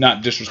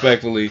 not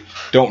disrespectfully,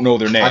 don't know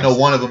their names. I know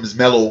one of them is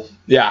Melo.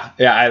 Yeah,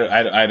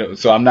 I don't.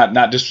 So I'm not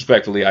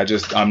disrespectfully.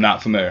 I'm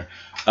not familiar.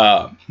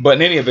 But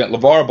in any event,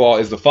 LeVar Ball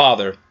is the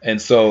father, and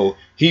so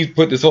he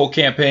put this whole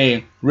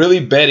campaign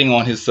really betting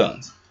on his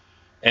sons.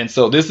 And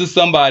so this is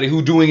somebody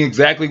who doing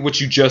exactly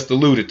what you just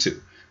alluded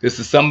to. This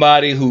is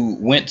somebody who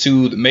went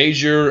to the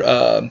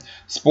major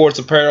sports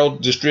apparel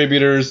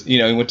distributors. You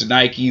know, he went to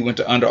Nike, went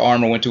to Under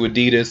Armour, went to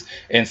Adidas,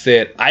 and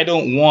said, I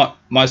don't want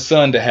my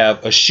son to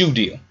have a shoe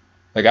deal.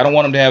 Like, I don't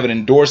want him to have an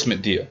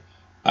endorsement deal.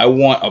 I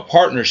want a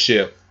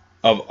partnership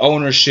of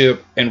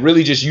ownership and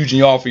really just using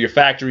y'all for your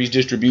factory's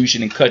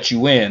distribution and cut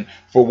you in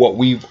for what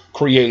we've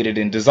created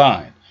and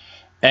designed.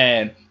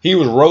 And he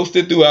was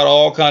roasted throughout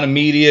all kind of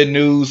media,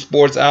 news,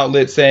 sports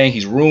outlets, saying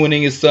he's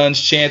ruining his son's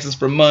chances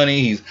for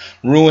money. He's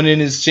ruining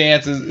his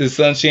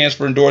son's chance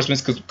for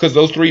endorsements, because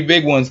those three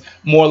big ones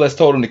more or less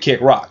told him to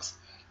kick rocks.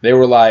 They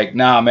were like,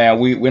 nah, man,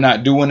 we're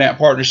not doing that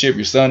partnership.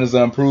 Your son is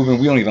unproven.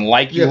 We don't even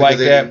like you like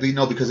that.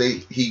 No, because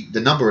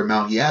the number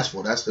amount he asked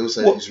for,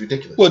 it's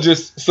ridiculous. Well,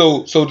 just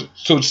so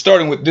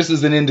starting with, this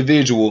is an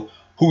individual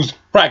who's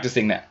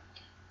practicing that.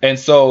 And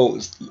so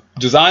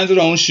designs his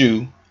own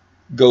shoe.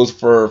 Goes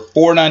for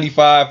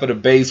 $4.95 for the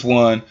base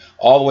one,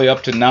 all the way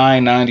up to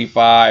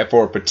 $9.95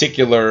 for a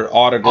particular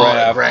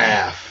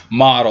autograph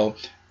model.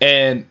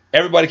 And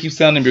everybody keeps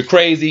telling him you're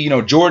crazy. You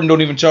know, Jordan don't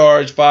even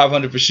charge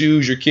 $500 for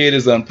shoes. Your kid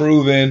is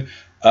unproven.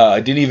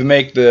 Didn't even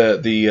make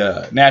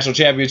the national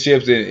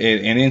championships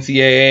in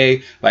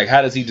NCAA. Like,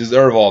 how does he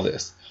deserve all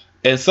this?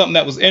 And something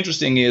that was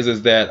interesting is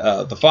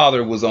that the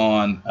father was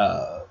on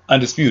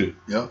Undisputed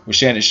with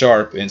Shannon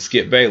Sharpe and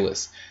Skip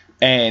Bayless.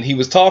 And he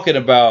was talking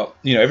about,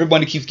 you know,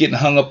 everybody keeps getting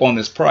hung up on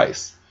this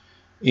price.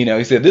 You know,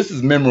 he said, this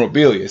is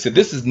memorabilia. He said,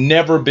 this has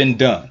never been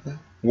done.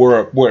 Where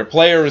a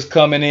player is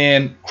coming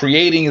in,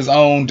 creating his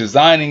own,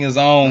 designing his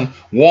own,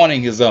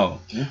 wanting his own.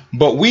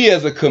 But we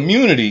as a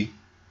community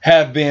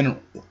have been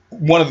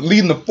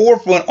leading the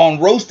forefront on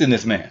roasting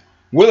this man.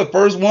 We're the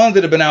first ones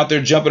that have been out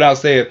there jumping out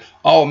saying,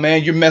 oh,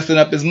 man, you're messing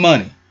up his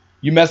money.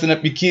 You're messing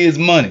up your kid's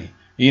money.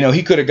 You know,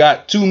 he could have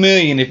got $2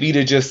 million if he'd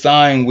have just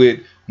signed with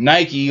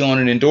Nike on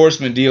an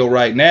endorsement deal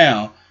right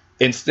now,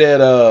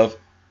 instead of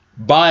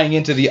buying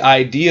into the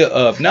idea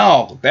of,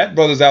 no, that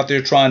brother's out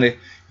there trying to,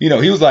 you know,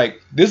 he was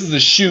like, this is a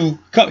shoe.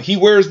 He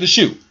wears the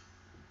shoe.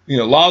 You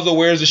know, Lonzo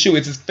wears the shoe.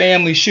 It's his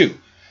family shoe.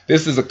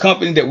 This is a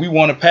company that we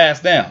want to pass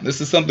down. This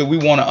is something we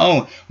want to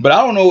own. But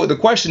I don't know what the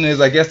question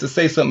is, I guess, to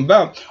say something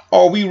about,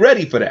 are we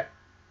ready for that?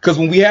 Because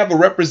when we have a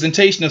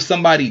representation of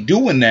somebody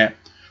doing that,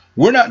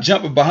 we're not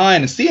jumping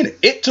behind and seeing it.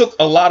 It took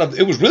a lot of,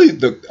 it was really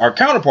our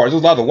counterparts. It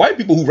was a lot of the white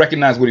people who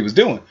recognized what he was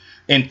doing.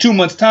 In 2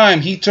 months'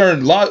 time, he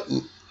turned,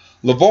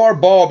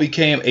 LeVar Ball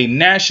became a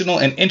national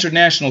and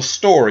international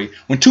story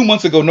when 2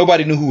 months ago,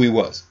 nobody knew who he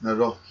was. Not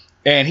at all.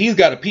 And he's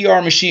got a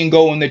PR machine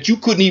going that you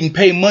couldn't even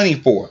pay money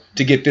for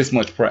to get this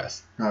much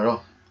press. Not at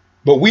all.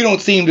 But we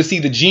don't seem to see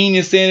the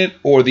genius in it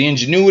or the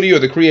ingenuity or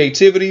the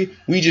creativity.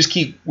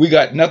 We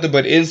got nothing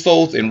but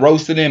insults and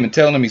roasting him and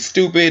telling him he's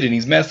stupid and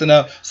he's messing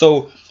up.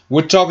 So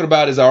we're talking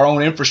about is our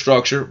own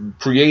infrastructure,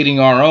 creating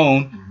our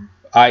own,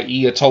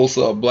 i.e. a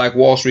Tulsa, a Black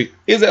Wall Street.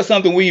 Is that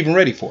something we're even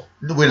ready for?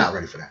 No, we're not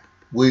ready for that.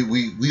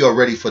 We are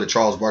ready for the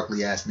Charles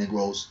Barkley ass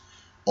Negroes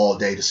all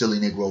day, the silly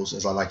Negroes,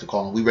 as I like to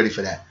call them. We're ready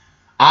for that.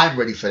 I'm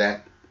ready for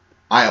that.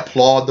 I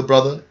applaud the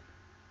brother.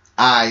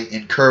 I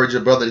encourage the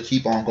brother to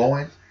keep on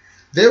going.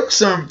 There are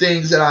some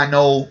things that I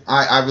know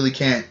I really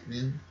can't,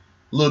 a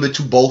little bit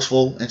too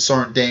boastful in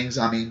certain things.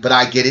 I mean, but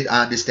I get it.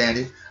 I understand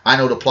it. I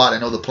know the plot. I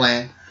know the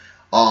plan.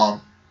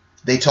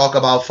 They talk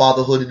about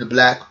fatherhood in the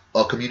black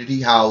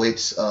community, how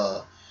it's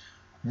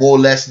more or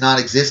less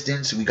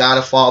non-existent. We got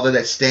a father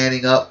that's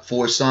standing up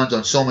for his sons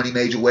on so many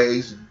major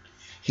ways. And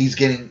he's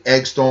getting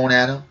eggs thrown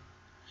at him.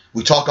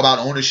 We talk about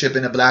ownership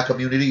in the black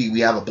community.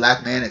 We have a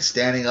black man that's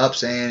standing up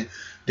saying,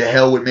 the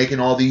hell with making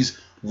all these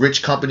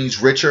rich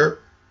companies richer.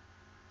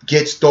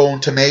 Gets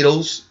thrown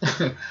tomatoes.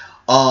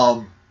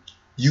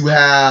 You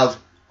have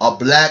a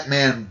black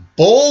man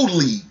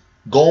boldly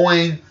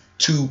going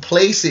to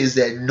places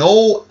that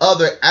no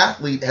other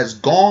athlete has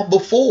gone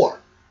before,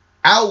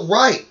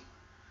 outright.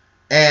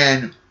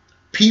 And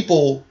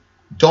people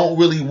don't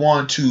really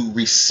want to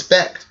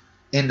respect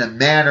in the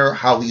manner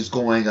how he's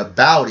going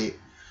about it,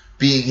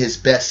 being his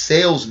best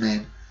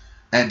salesman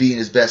and being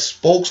his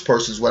best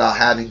spokespersons without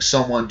having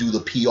someone do the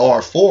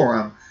PR for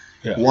him.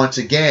 Yeah. Once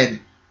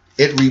again,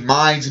 it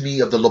reminds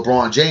me of the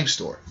LeBron James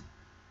story.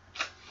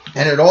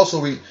 And it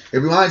also it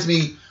reminds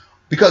me,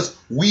 because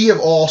we have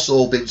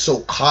also been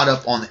so caught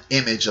up on the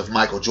image of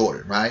Michael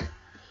Jordan, right?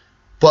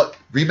 But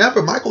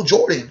remember, Michael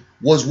Jordan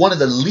was one of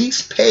the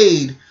least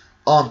paid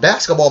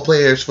basketball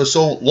players for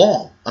so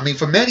long. I mean,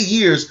 for many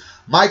years,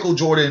 Michael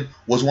Jordan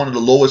was one of the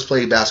lowest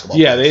paid basketball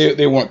players. Yeah,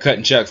 they weren't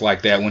cutting checks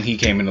like that when he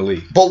came in the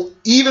league. But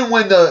even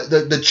when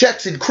the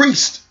checks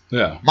increased,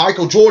 yeah,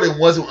 Michael Jordan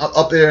wasn't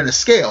up there in the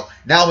scale.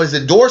 Now his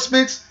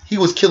endorsements, he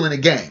was killing the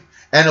game.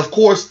 And of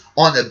course,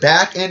 on the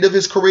back end of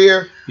his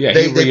career,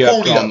 they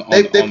ponied up.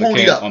 They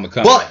ponied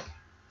up. But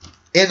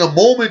in the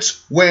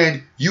moments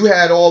when you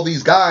had all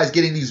these guys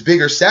getting these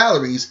bigger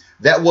salaries,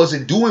 that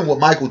wasn't doing what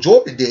Michael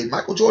Jordan did.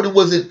 Michael Jordan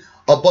wasn't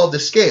above the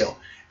scale.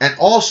 And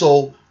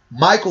also,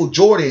 Michael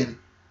Jordan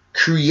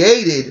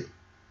created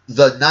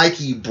the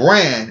Nike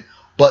brand,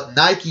 but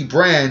Nike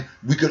brand,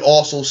 we could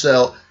also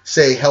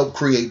say help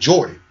create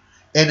Jordan.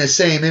 In the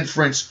same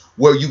inference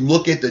where you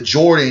look at the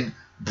Jordan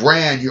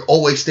brand, you're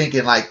always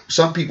thinking like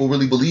some people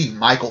really believe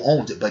Michael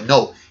owns it, but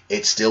no,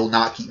 it's still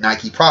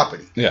Nike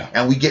property. Yeah.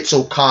 And we get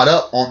so caught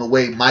up on the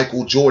way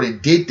Michael Jordan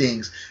did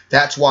things.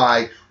 That's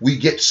why we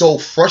get so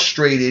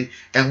frustrated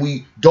and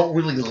we don't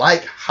really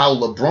like how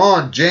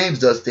LeBron James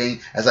does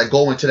things. As I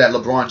go into that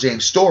LeBron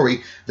James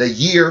story, the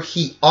year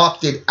he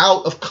opted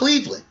out of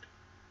Cleveland.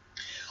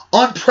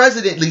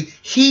 Unprecedentedly,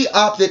 he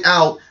opted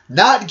out,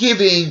 not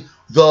giving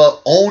the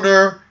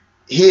owner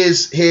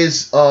his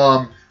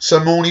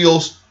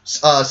ceremonious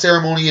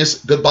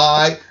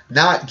goodbye,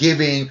 not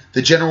giving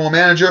the general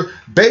manager,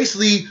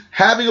 basically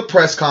having a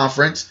press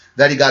conference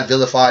that he got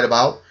vilified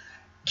about,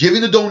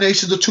 giving the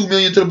donations of $2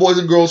 million to the Boys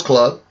and Girls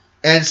Club,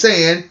 and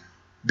saying,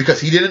 because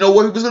he didn't know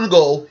where he was going to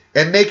go,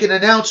 and make an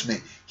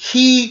announcement.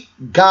 He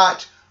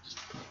got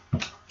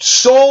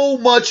so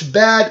much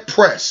bad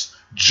press,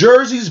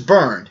 jerseys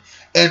burned,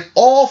 and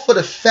all for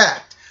the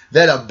fact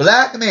that a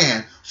black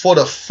man, for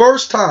the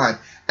first time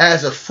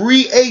as a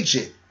free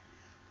agent,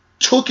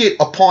 took it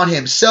upon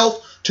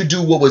himself to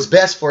do what was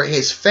best for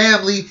his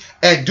family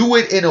and do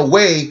it in a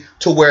way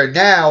to where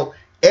now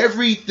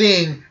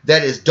everything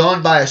that is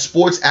done by a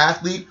sports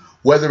athlete,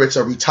 whether it's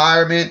a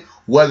retirement,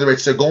 whether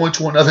it's they're going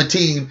to another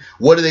team,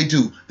 what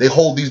do? They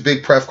hold these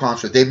big press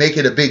conferences. They make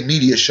it a big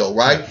media show,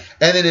 right? Yeah.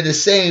 And then in the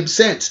same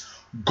sense,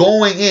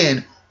 going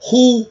in,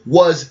 who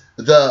was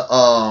the,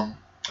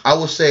 I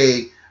would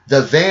say,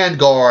 the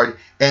vanguard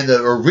and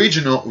the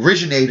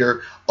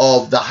originator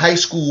of the high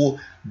school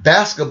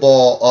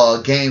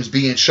basketball games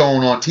being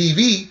shown on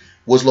TV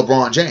was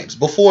LeBron James.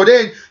 Before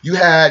then, you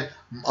had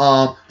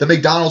the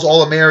McDonald's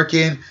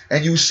All-American,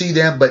 and you see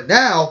them. But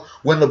now,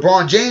 when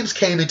LeBron James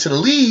came into the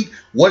league,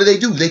 what do?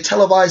 They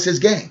televise his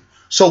game.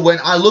 So when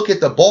I look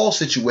at the ball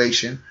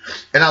situation,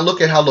 and I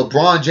look at how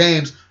LeBron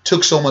James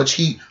took so much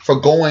heat for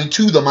going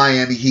to the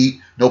Miami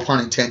Heat, no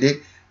pun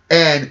intended,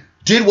 and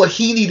did what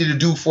he needed to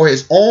do for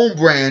his own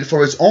brand,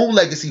 for his own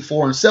legacy,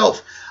 for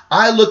himself,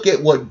 I look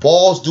at what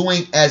Ball's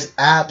doing as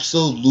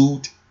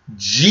absolute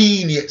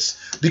genius.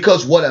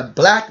 Because what a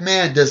black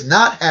man does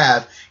not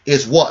have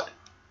is what?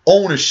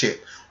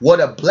 Ownership. What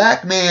a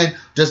black man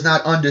does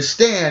not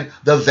understand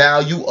the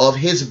value of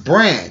his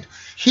brand.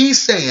 He's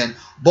saying,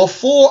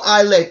 before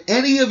I let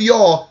any of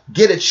y'all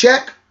get a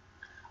check,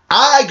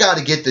 I got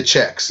to get the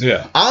checks.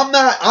 Yeah.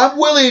 I'm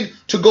willing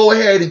to go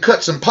ahead and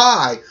cut some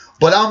pie,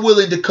 but I'm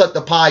willing to cut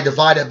the pie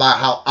divided by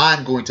how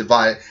I'm going to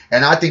divide it.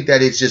 And I think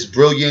that it's just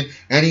brilliant.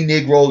 Any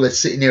Negro that's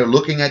sitting there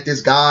looking at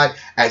this guy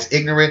as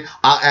ignorant,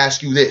 I'll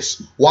ask you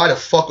this. Why the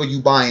fuck are you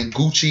buying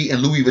Gucci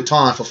and Louis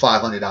Vuitton for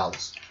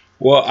 $500?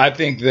 Well, I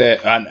think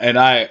that, and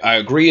I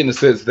agree in the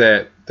sense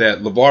that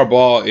LeVar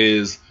Ball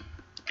is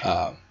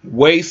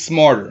way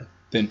smarter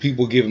than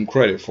people give him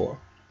credit for.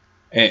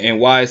 And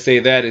why I say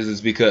that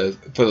is because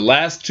for the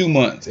last 2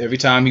 months, every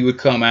time he would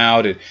come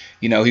out and,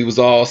 he was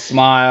all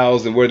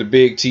smiles and wear the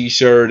big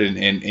T-shirt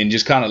and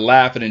just kind of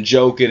laughing and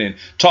joking and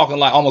talking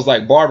like almost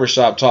like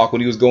barbershop talk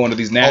when he was going to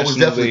these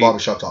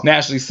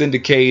nationally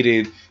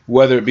syndicated,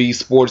 whether it be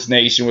Sports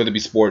Nation, whether it be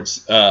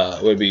Sports,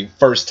 whether it be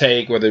First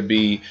Take, whether it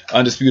be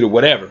Undisputed,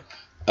 whatever.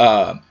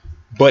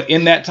 But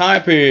in that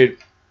time period,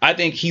 I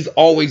think he's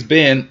always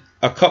been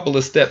a couple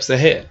of steps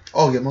ahead.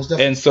 Oh, yeah, most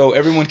definitely. And so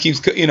everyone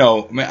keeps,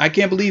 man, I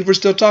can't believe we're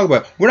still talking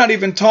about it. We're not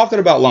even talking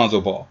about Lonzo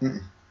Ball.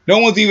 Mm-mm. No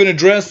one's even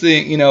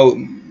addressing,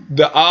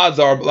 the odds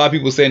are a lot of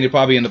people saying he'll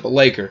probably end up a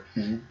Laker.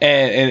 Mm-hmm.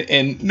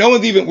 And no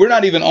one's even, we're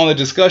not even on the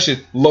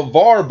discussion.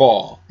 LeVar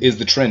Ball is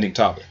the trending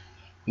topic.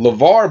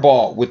 LeVar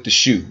Ball with the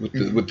shoe, with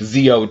the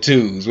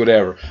ZO2s,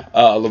 whatever.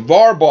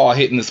 LeVar Ball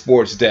hitting the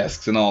sports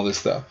desks and all this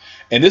stuff.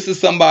 And this is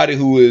somebody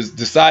who has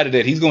decided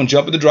that he's going to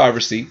jump in the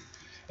driver's seat.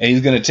 And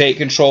he's going to take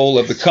control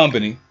of the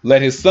company,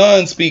 let his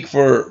game speak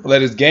for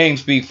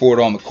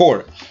it on the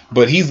court.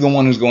 But he's the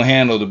one who's going to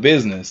handle the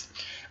business.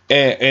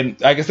 And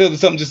like I said,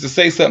 something just to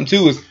say something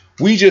too is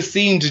we just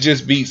seem to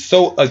just be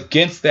so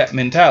against that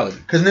mentality.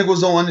 Because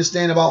niggas don't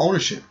understand about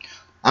ownership.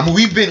 I mean,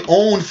 we've been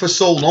owned for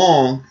so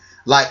long.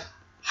 Like,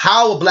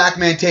 how a black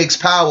man takes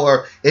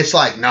power, it's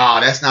like, nah,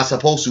 that's not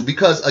supposed to.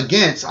 Because,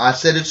 again, I've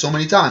said it so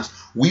many times,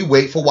 we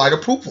wait for white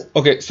approval.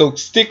 Okay, so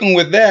sticking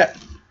with that,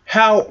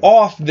 how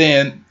off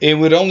then it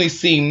would only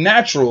seem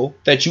natural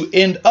that you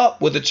end up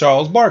with a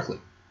Charles Barkley?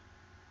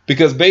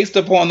 Because based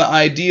upon the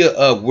idea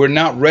of we're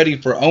not ready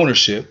for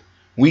ownership,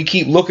 We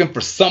keep looking for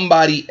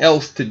somebody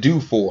else to do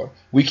for.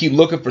 We keep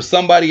looking for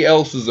somebody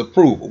else's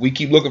approval. We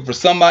keep looking for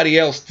somebody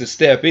else to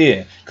step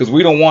in because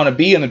we don't want to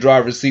be in the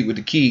driver's seat with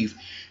the keys.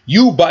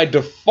 You by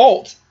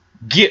default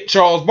get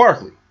Charles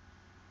Barkley.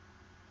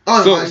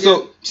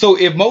 So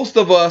if most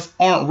of us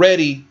aren't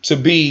ready to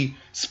be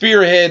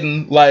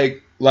spearheading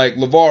like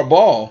LeVar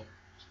Ball,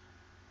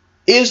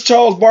 is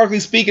Charles Barkley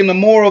speaking to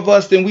more of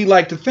us than we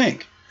like to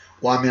think?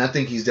 Well, I mean, I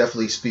think he's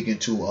definitely speaking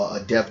to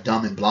a deaf,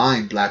 dumb, and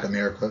blind Black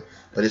America.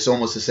 But it's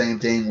almost the same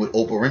thing with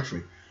Oprah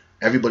Winfrey.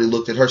 Everybody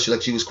looked at her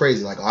she was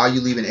crazy. Like, how are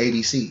you leaving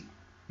ABC?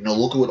 You know,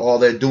 look at what all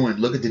they're doing.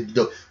 Look at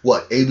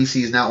what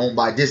ABC is now owned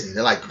by Disney.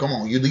 They're like, come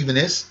on, you're leaving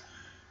this?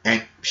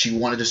 And she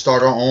wanted to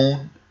start her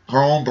own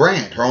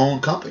brand, her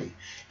own company.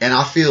 And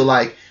I feel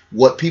like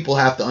what people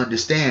have to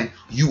understand,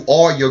 you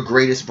are your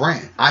greatest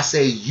brand. I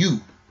say you.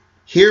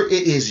 Here it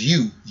is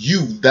you.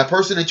 You, that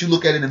person that you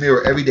look at in the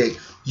mirror every day,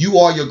 you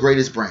are your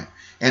greatest brand.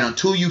 And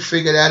until you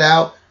figure that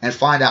out and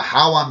find out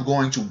how I'm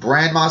going to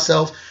brand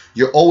myself,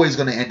 you're always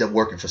going to end up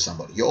working for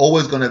somebody. You're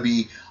always going to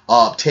be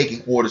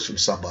taking orders from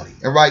somebody.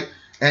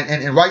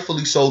 And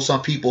rightfully so,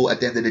 some people at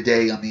the end of the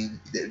day, I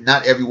mean,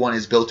 not everyone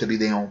is built to be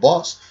their own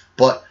boss.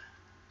 But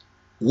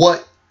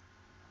what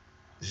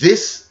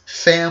this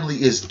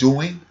family is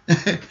doing,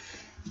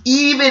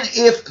 even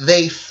if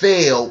they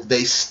fail,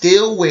 they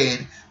still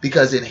win,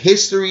 because in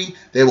history,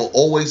 they will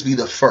always be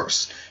the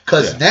first.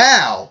 Because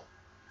now,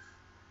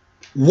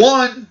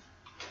 one,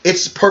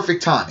 it's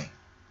perfect timing.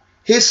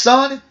 His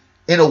son,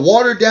 in a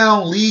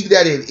watered-down league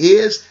that it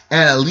is,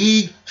 and a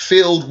league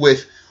filled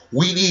with,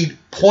 we need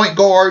point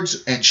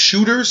guards and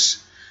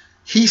shooters.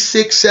 He's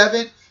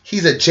 6'7".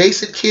 He's a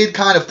Jason Kidd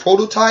kind of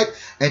prototype,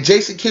 and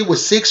Jason Kidd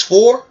was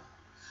 6'4".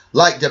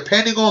 Like,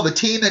 depending on the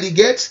team that he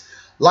gets,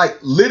 like,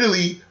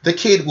 literally, the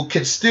kid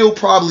can still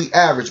probably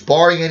average,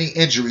 barring any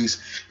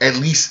injuries, at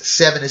least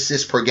 7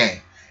 assists per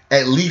game.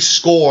 At least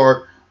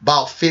score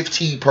about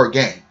 15 per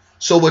game.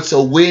 So it's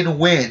a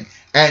win-win.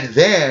 And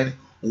then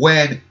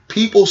when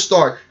people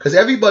start, because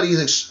everybody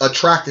is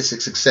attracted to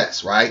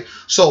success, right?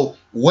 So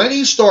when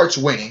he starts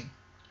winning,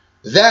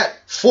 that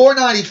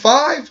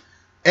 $4.95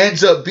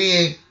 ends up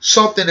being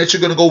something that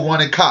you're going to go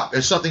run and cop,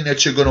 and something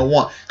that you're going to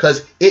want,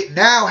 because it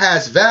now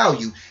has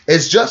value.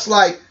 It's just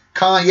like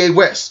Kanye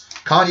West.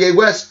 Kanye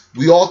West,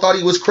 we all thought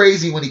he was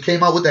crazy when he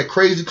came out with that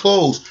crazy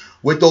clothes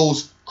with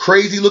those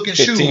crazy looking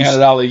shoes.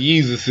 $1,500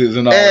 Yeezuses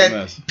and all that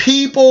mess.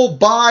 People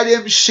buy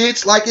them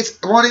shits like it's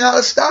running out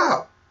of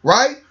style,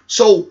 right?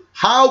 So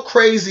how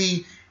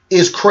crazy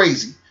is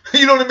crazy?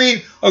 You know what I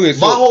mean? Okay,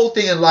 so my whole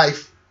thing in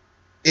life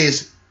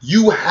is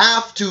you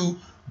have to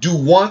do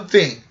one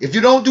thing. If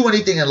you don't do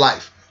anything in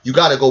life, you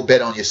got to go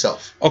bet on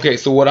yourself. Okay,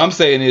 so what I'm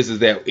saying is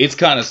that it's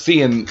kind of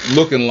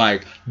looking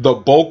like the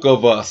bulk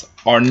of us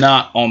are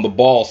not on the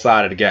ball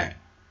side of the game.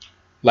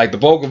 Like, the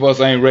bulk of us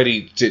ain't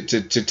ready to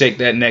take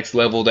that next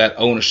level, that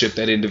ownership,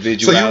 that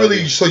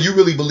individuality. So you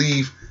really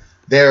believe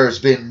there's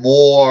been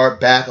more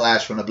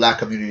backlash from the Black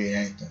community than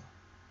anything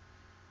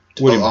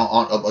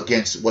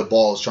against what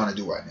Ball is trying to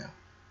do right now?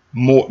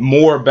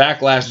 More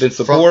backlash than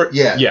support?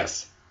 Yeah.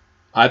 Yes.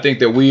 I think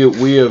that we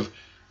have.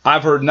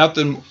 I've heard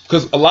nothing,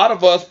 because a lot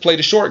of us play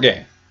the short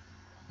game,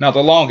 not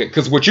the long game.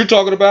 Because what you're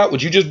talking about,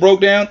 what you just broke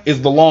down,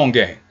 is the long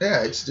game.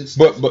 Yeah,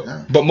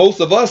 but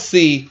most of us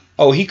see,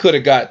 oh, he could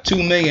have got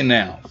 $2 million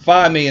now,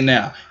 $5 million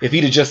now, if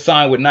he'd have just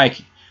signed with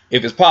Nike.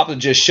 If his papa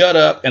just shut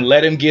up and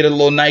let him get a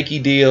little Nike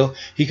deal,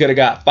 he could have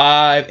got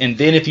 $5 million. And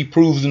then if he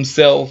proves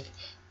himself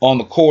on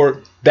the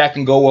court, that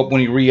can go up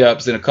when he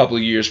re-ups in a couple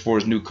of years for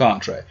his new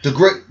contract.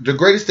 The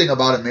greatest thing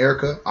about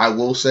America, I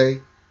will say,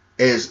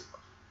 is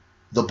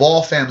the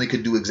Ball family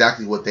could do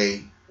exactly what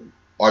they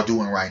are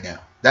doing right now.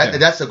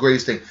 That's the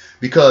greatest thing.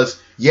 Because,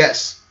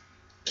 yes,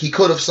 he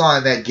could have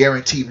signed that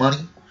guaranteed money,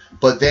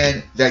 but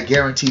then that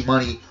guaranteed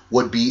money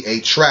would be a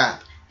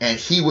trap, and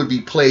he would be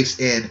placed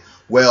in,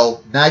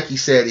 well, Nike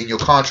said in your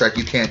contract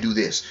you can't do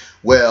this.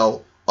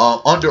 Well,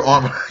 Under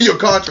Armour, your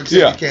contract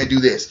said you can't do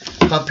this.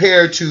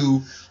 Compared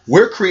to,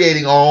 we're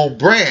creating our own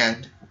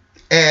brand,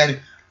 and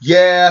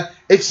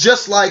it's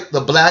just like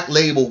the Black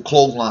Label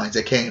clotheslines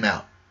that came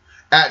out.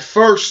 At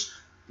first,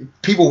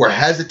 people were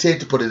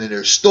hesitant to put it in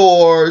their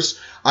stores.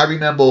 I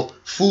remember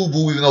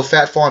FUBU, even though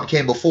Fat Farm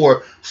came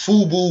before,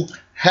 FUBU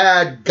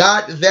had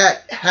got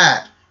that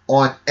hat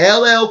on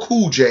LL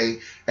Cool J,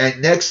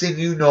 and next thing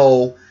you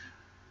know,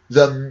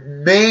 the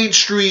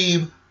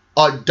mainstream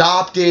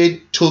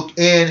adopted, took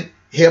in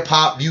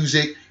hip-hop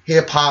music,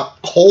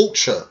 hip-hop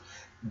culture.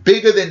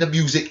 Bigger than the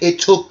music, it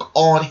took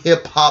on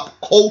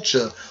hip-hop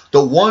culture.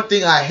 The one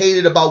thing I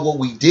hated about what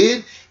we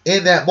did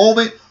in that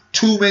moment,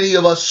 too many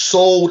of us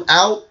sold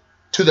out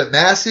to the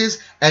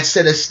masses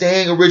instead of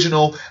staying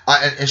original,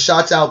 and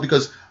shots out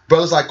because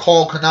brothers like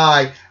Carl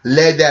Kanai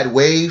led that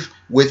wave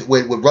with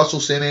Russell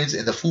Simmons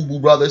and the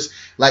FUBU brothers.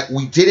 Like,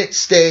 we didn't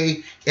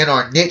stay in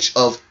our niche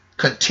of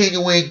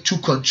continuing to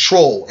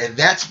control, and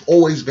that's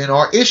always been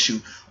our issue.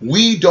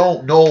 We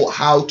don't know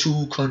how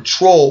to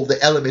control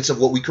the elements of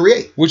what we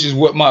create. Which is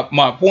what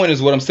my point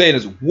is. What I'm saying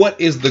is,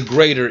 what is the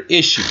greater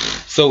issue?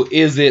 So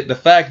is it the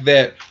fact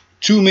that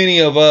too many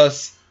of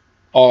us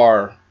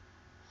are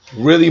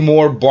really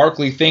more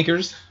Barkley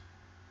thinkers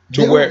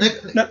to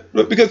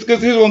because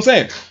here's what I'm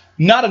saying.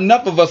 Not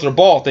enough of us are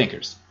ball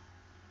thinkers.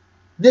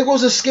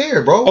 Negroes are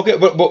scared, bro. Okay,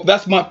 but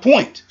that's my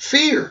point.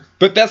 Fear.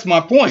 But that's my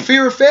point.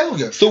 Fear of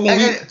failure. So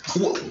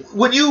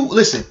when you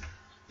listen,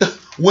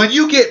 when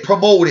you get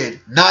promoted,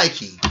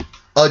 Nike,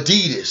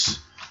 Adidas,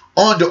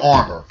 Under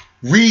Armour,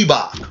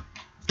 Reebok,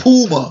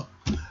 Puma,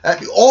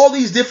 all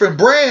these different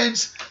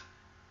brands,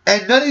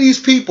 and none of these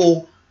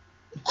people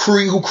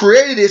who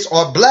created this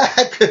are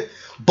black,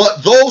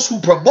 but those who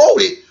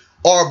promote it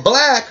are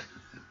black.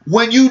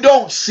 When you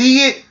don't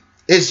see it,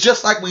 it's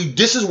just like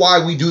this is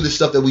why we do the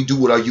stuff that we do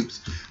with our youth.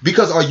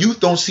 Because our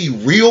youth don't see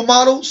real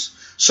models.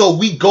 So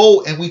we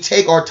go and we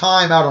take our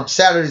time out on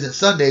Saturdays and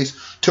Sundays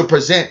to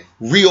present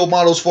real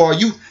models for our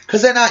youth.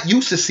 Because they're not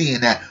used to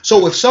seeing that.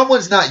 So if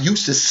someone's not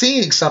used to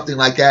seeing something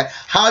like that,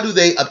 how do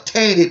they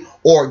obtain it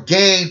or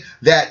gain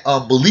that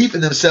belief in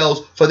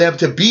themselves for them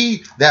to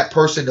be that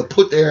person to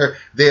put their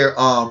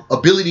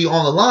ability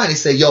on the line and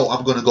say, yo,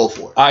 I'm going to go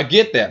for it. I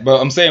get that.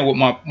 But I'm saying what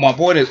my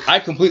point is, I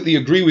completely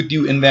agree with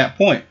you in that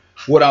point.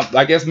 What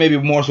I guess maybe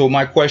more so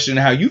my question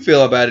and how you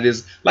feel about it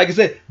is, like I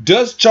said,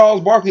 does Charles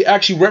Barkley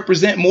actually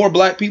represent more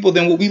black people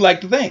than what we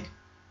like to think?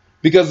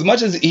 Because as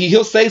much as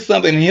he'll say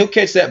something and he'll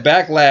catch that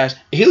backlash,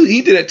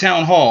 he did at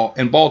Town Hall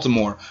in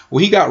Baltimore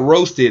where he got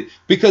roasted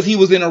because he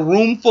was in a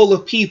room full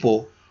of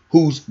people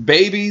whose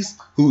babies,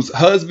 whose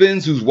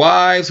husbands, whose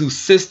wives, whose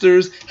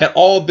sisters had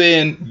all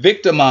been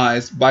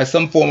victimized by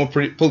some form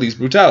of police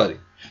brutality.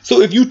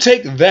 So if you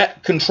take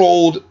that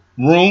controlled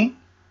room,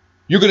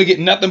 you're going to get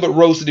nothing but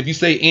roasted if you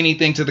say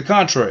anything to the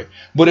contrary.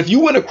 But if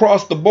you went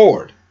across the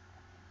board,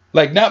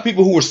 like not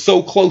people who were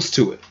so close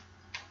to it,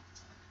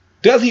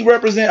 does he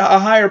represent a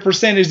higher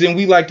percentage than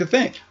we like to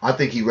think? I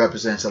think he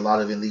represents a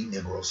lot of elite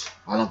Negroes.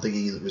 I don't think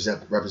he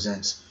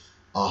represents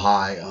a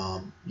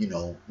high,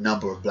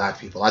 number of black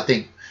people. I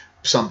think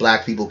some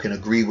black people can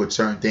agree with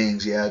certain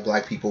things. Yeah,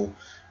 black people,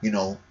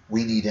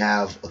 we need to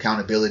have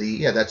accountability.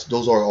 Yeah,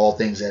 those are all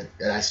things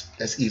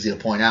that's easy to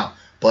point out.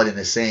 But in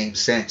the same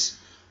sense,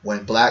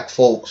 when black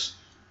folks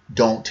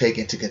don't take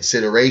into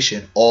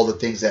consideration all the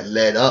things that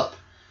led up,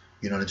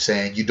 you know what I'm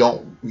saying?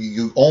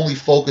 You only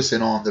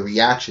focusing on the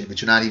reaction,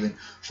 but you're not even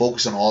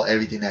focusing on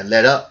everything that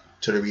led up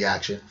to the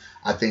reaction.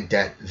 I think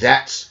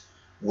that's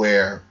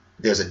where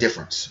there's a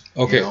difference.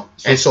 Okay.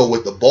 And so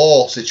with the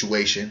ball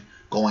situation,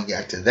 going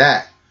back to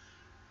that,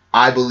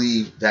 I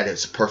believe that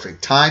it's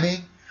perfect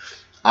timing.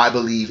 I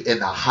believe in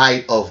the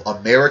height of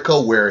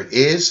America where it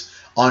is,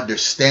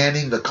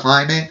 understanding the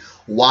climate.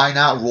 Why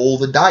not roll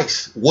the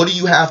dice? What do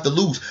you have to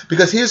lose?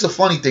 Because here's the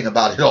funny thing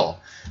about it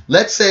all.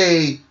 Let's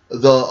say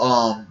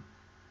the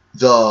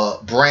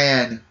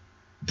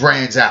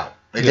brands out.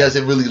 It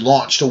doesn't really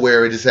launch to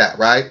where it is at,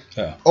 right?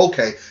 Yeah.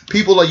 Okay.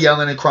 People are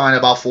yelling and crying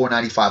about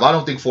 $4.95. I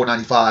don't think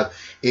 $4.95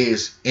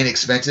 is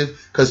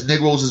inexpensive because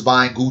Negroes is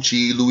buying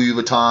Gucci, Louis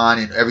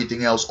Vuitton, and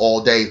everything else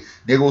all day.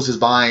 Negroes is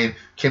buying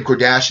Kim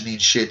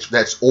Kardashian shit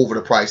that's over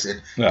the price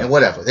and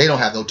whatever. They don't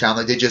have no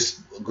talent. They're just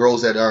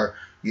girls that are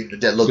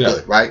that look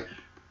good, right?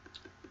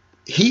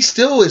 He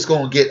still is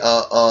going to get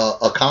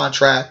a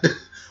contract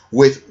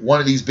with one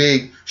of these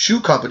big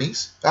shoe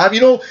companies.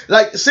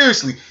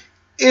 Seriously,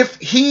 if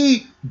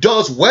he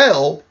does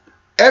well,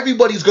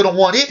 everybody's going to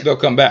want it. They'll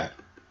come back.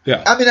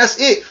 Yeah. That's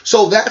it.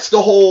 So that's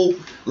the whole,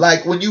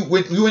 when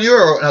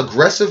you're an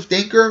aggressive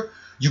thinker,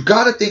 you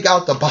got to think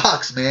out the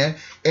box, man.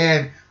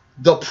 And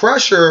the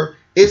pressure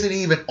isn't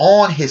even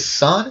on his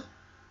son.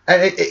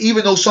 And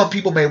even though some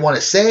people may want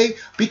to say,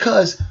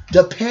 because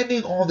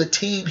depending on the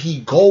team he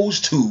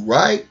goes to,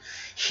 right,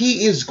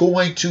 he is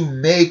going to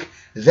make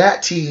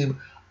that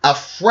team a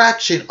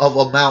fraction of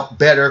amount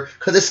better,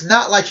 because it's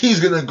not like he's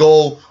going to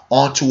go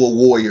onto a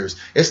Warriors.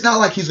 It's not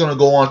like he's going to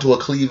go onto a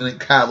Cleveland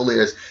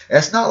Cavaliers.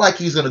 It's not like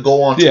he's going to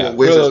go onto a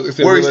Wizards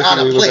where he's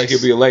out of place. Like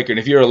he'll be a Laker, and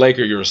if you're a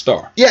Laker, you're a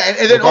star. Yeah, and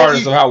then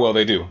regardless of how well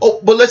they do.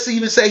 Oh, but let's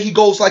even say he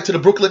goes to the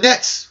Brooklyn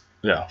Nets.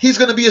 Yeah, he's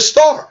going to be a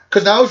star,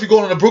 because now if you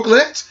go to the Brooklyn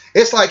Nets,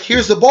 it's like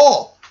here's the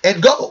ball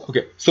and go.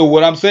 Okay, so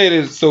what I'm saying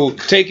is,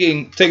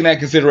 taking that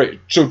consideration.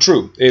 So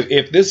true.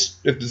 If the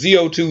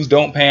ZO2s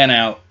don't pan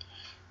out,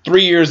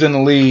 3 years in the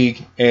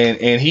league,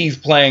 and he's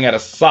playing at a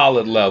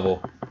solid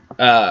level,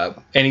 and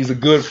he's a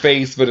good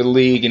face for the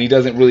league, and he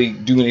doesn't really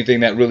do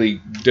anything that really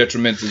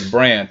detriments his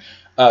brand.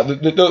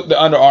 The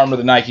Under Armour,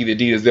 the Nike, the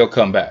Adidas, they'll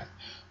come back.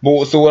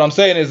 But so what I'm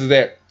saying is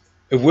that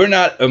if we're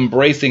not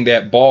embracing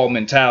that ball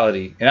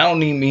mentality, and I don't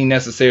mean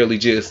necessarily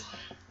just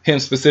him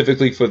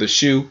specifically for the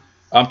shoe,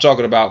 I'm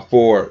talking about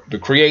for the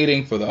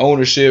creating, for the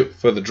ownership,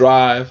 for the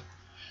drive,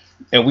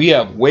 and we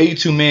have way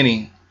too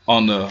many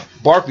on the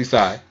Barkley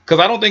side, because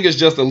I don't think it's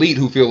just elite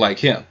who feel like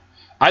him.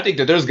 I think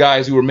that there's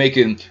guys who are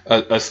making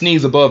a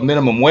sneeze above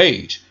minimum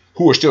wage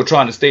who are still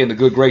trying to stay in the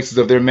good graces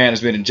of their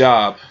management and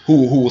job,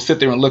 who will sit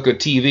there and look at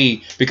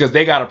TV because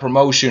they got a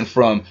promotion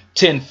from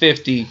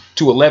 $10.50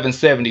 to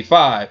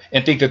 $11.75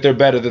 and think that they're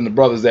better than the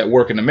brothers that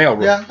work in the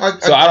mailroom. Yeah,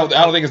 I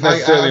don't think it's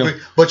necessarily. I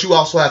agree. But you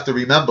also have to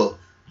remember,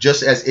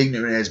 just as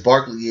ignorant as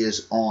Barkley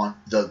is on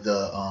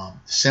the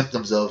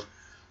symptoms of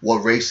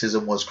what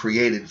racism was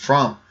created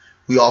from,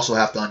 we also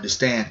have to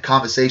understand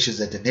conversations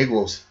that the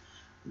Negroes,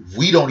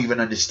 we don't even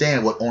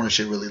understand what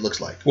ownership really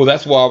looks like. Well,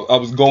 that's why I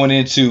was going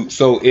into.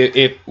 So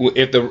if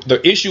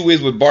the issue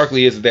is with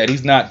Barkley is that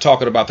he's not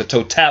talking about the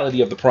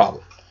totality of the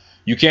problem.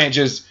 You can't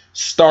just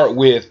start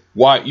with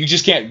why. You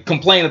just can't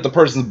complain that the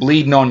person's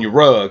bleeding on your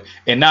rug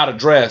and not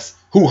address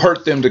who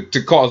hurt them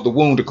to cause the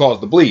wound, to cause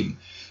the bleeding.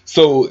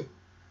 So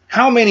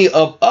how many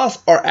of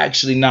us are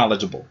actually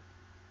knowledgeable?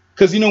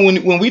 Because,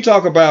 when we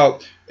talk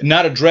about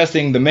not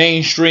addressing the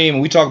mainstream,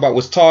 and we talk about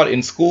what's taught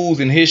in schools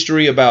in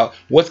history about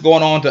what's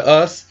going on to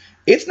us,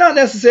 it's not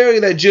necessarily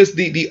that just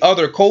the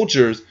other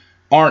cultures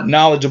aren't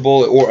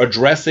knowledgeable or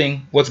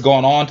addressing what's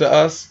going on to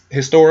us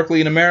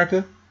historically in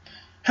America.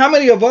 How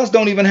many of us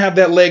don't even have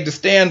that leg to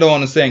stand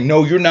on and saying,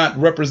 no, you're not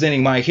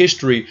representing my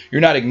history,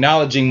 you're not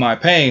acknowledging my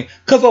pain?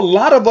 Because a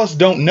lot of us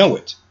don't know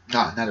it.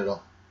 Nah, not at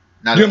all.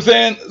 You know what I'm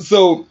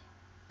saying?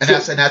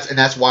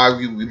 That's why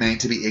we remain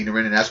to be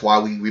ignorant, and that's why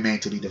we remain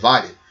to be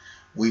divided.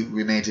 We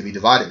remain to be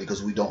divided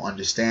because we don't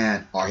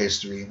understand our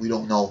history. We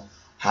don't know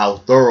how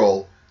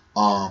thorough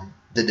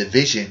the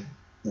division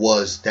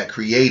was that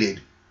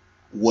created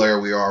where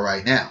we are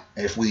right now.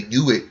 And if we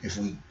knew it, if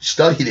we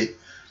studied it,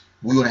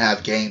 we wouldn't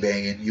have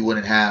gangbanging. You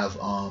wouldn't have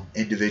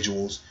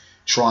individuals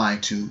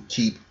trying to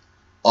keep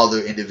other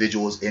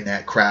individuals in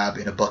that crab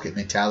in a bucket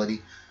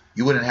mentality.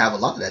 You wouldn't have a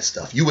lot of that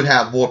stuff. You would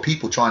have more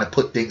people trying to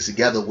put things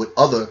together with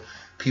other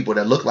people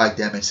that look like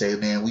them and say,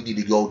 man, we need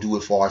to go do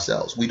it for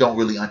ourselves. We don't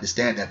really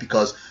understand that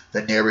because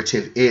the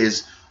narrative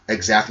is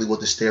exactly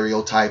what the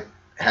stereotype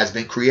has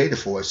been created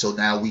for. So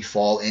now we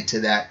fall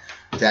into that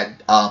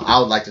I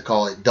would like to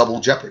call it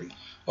double jeopardy.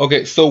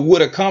 Okay, so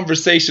would a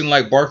conversation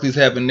like Barkley's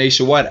having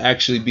nationwide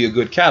actually be a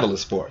good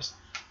catalyst for us?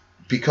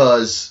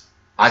 Because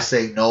I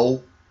say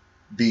no,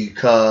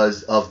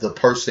 because of the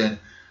person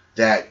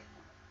that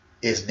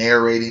is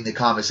narrating the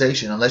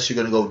conversation. Unless you're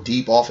going to go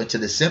deep off into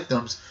the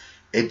symptoms,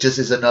 it just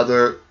is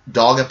another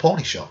dog and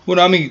pony show. Well,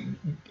 I mean,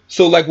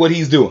 so like what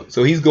he's doing.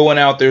 So he's going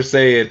out there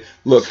saying,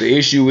 look, the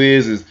issue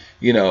is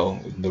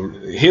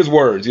his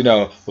words,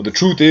 well, the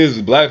truth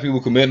is black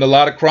people committing a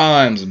lot of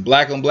crimes, and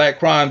black on black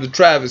crimes, and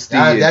travesty.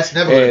 That's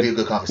never going to be a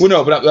good conversation.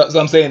 Well, no, but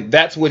I'm saying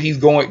that's what he's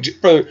going.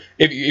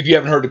 If you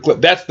haven't heard the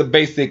clip, that's the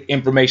basic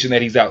information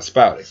that he's out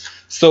spouting.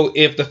 So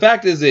if the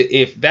fact is that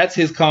if that's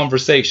his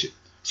conversation,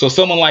 so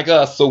someone like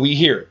us, so we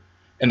hear it.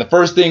 And the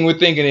first thing we're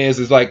thinking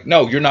is like,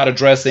 no, you're not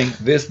addressing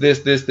this,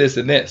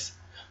 and this.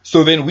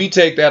 So then we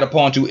take that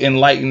upon to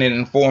enlighten and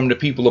inform the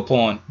people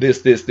upon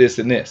this,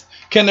 and this.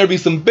 Can there be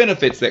some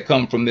benefits that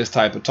come from this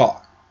type of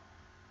talk?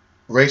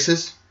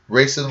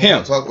 Racism?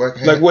 Him. Talk,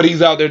 like what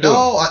he's out there doing.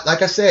 No,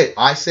 like I said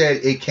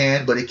it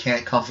can, but it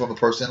can't come from a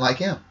person like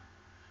him.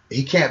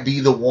 He can't be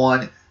the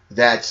one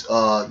that's,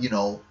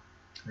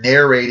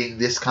 narrating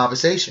this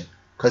conversation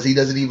because he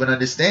doesn't even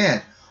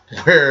understand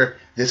where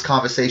this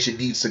conversation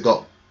needs to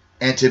go.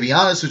 And to be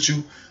honest with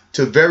you,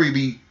 to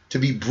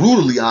be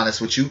brutally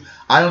honest with you,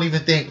 I don't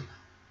even think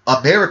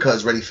America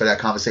is ready for that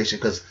conversation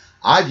because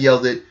I've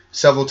yelled it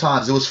several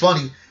times. It was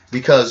funny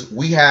because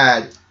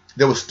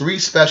there was 3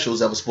 specials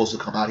that were supposed to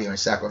come out here in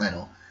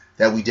Sacramento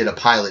that we did a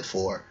pilot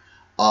for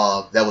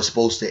that was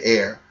supposed to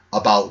air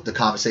about the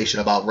conversation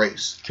about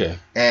race. Okay.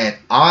 And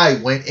I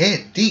went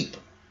in deep.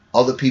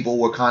 Other people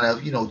were kind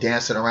of,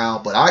 dancing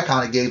around, but I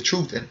kind of gave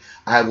truth. And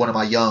I had one of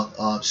my young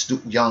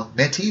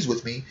mentees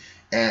with me,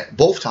 and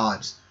both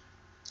times,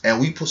 and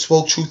we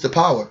spoke truth to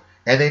power,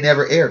 and they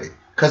never aired it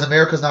because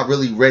America's not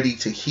really ready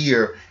to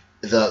hear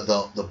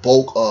the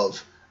bulk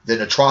of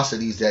the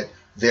atrocities that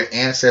their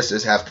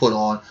ancestors have put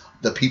on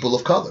the people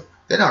of color.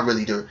 They're not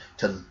really to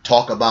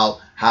talk about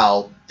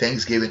how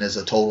Thanksgiving is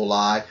a total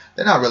lie.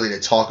 They're not really to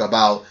talk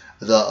about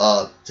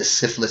the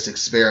syphilis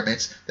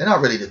experiments. They're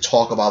not ready to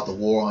talk about the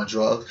war on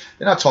drugs.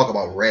 They're not talking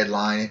about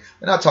redlining.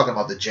 They're not talking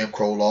about the Jim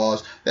Crow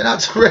laws. They're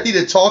not ready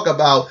to talk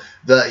about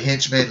the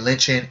henchmen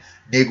lynching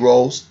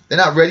Negroes. They're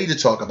not ready to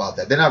talk about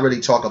that. They're not ready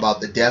to talk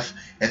about the death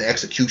and the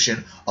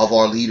execution of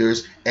our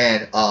leaders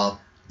and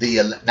the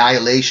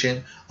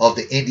annihilation of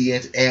the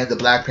Indians and the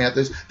Black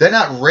Panthers. They're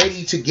not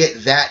ready to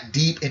get that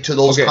deep into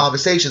those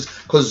conversations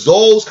because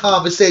those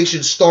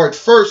conversations start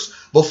first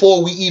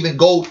before we even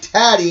go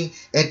tatting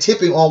and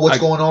tipping on what's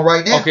going on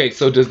right now. Okay,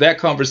 so does that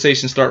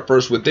conversation start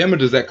first with them or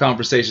does that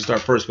conversation start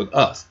first with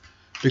us?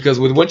 Because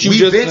with what you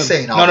We've been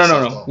saying all this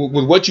stuff, No.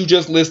 With what you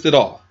just listed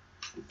off,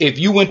 if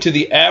you went to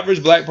the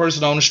average black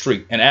person on the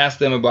street and asked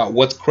them about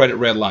what's credit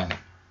redlining,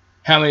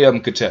 how many of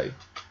them could tell you?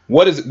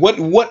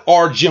 What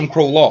are Jim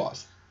Crow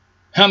laws?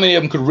 How many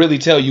of them could really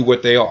tell you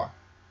what they are?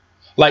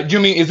 Like, do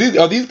you mean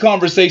are these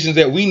conversations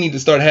that we need to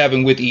start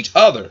having with each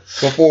other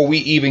before we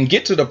even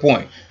get to the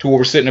point to where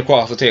we're sitting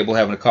across the table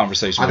having a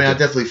conversation? I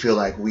definitely feel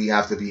like we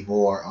have to be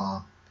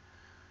more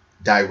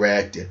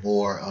direct and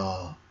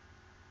more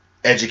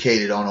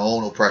educated on our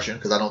own oppression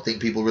because I don't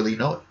think people really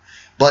know it.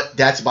 But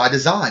that's by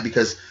design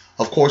because,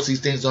 of course,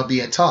 these things aren't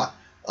being taught.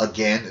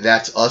 Again,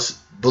 that's us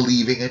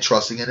believing and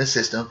trusting in a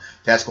system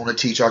that's going to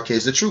teach our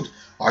kids the truth.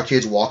 Our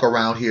kids walk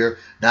around here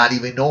not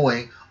even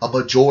knowing a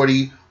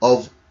majority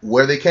of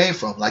where they came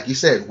from. Like you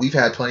said, we've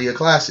had plenty of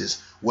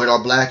classes with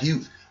our black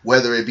youth,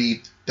 whether it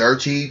be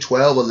 13,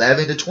 12,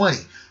 11 to 20.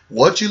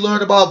 What you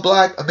learn about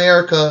Black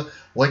America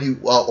when you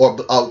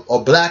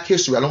or Black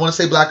history. I don't want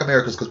to say Black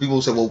Americans because people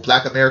will say, well,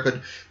 Black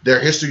American, their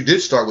history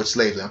did start with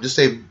slavery. I'm just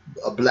saying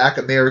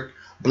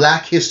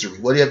Black history.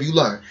 What have you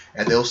learned?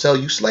 And they'll sell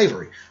you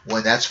slavery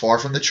when that's far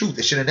from the truth.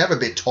 It should have never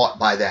been taught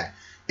by that.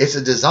 It's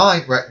a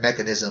design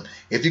mechanism.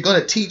 If you're going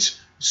to teach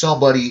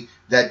somebody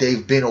that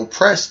they've been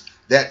oppressed,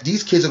 that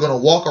these kids are going to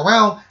walk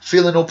around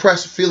feeling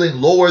oppressed, feeling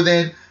lower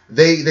than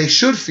they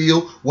should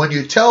feel when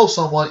you tell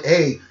someone,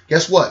 hey,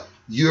 guess what?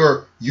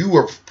 You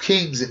were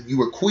kings and you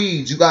were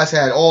queens. You guys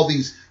had all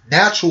these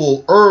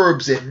natural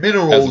herbs and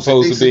minerals. As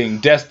opposed to being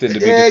destined to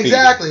be defeated.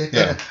 Exactly.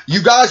 Yeah. And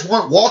you guys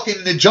weren't walking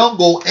in the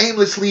jungle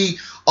aimlessly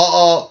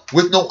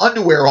with no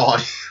underwear on.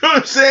 You know what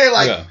I'm saying?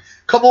 Like,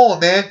 come on,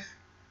 man.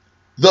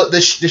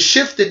 The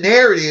shift in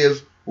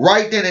narrative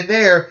right then and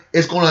there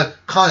is going to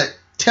kind of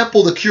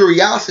temple the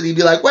curiosity.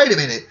 Be like, wait a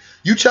minute.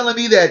 You telling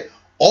me that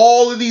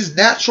all of these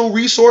natural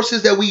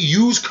resources that we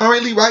use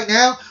currently right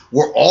now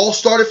were all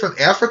started from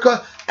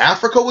Africa?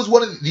 Africa was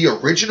one of the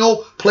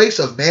original place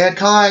of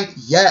mankind?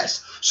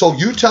 Yes. So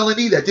you telling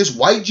me that this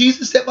white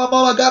Jesus that my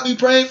mama got me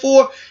praying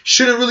for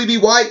shouldn't really be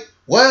white?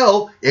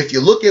 Well, if you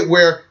look at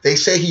where they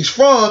say he's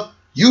from,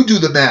 you do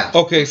the math.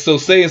 Okay, so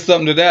saying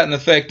something to that in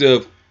effect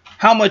of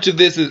how much of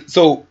this is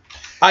so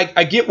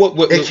I get what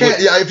it can't.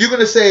 If you're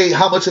going to say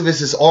how much of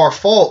this is our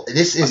fault,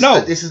 this is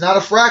not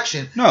a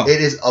fraction. No, it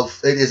is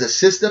a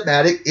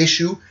systematic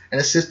issue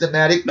and a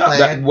systematic plan.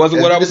 That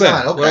wasn't what I was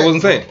saying. Okay. What I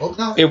wasn't saying.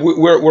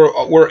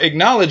 We're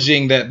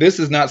acknowledging that this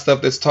is not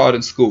stuff that's taught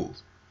in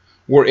schools.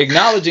 We're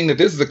acknowledging that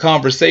this is a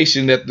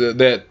conversation that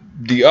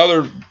the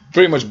other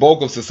pretty much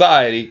bulk of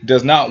society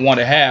does not want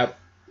to have,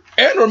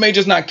 and or may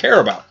just not care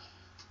about.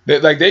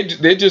 They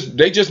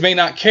just may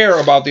not care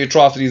about the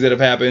atrocities that have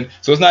happened.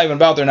 So it's not even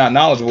about they're not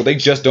knowledgeable. They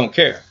just don't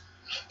care.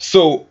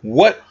 So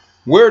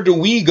where do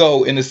we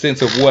go in the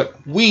sense of what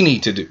we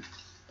need to do?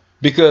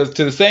 Because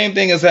to the same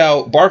thing as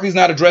how Barkley's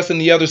not addressing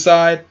the other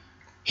side,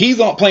 he's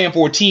not playing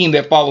for a team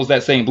that follows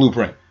that same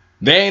blueprint.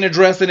 They ain't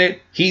addressing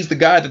it. He's the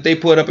guy that they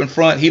put up in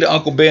front. He the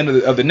Uncle Ben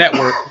of the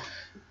network.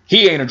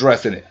 He ain't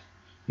addressing it.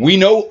 We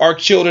know our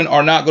children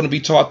are not going to be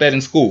taught that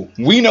in school.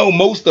 We know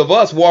most of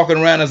us walking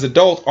around as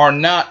adults are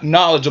not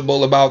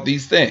knowledgeable about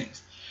these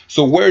things.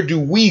 So where do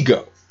we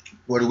go?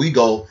 Where do we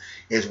go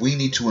is we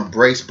need to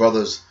embrace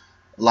brothers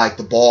like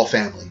the Ball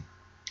family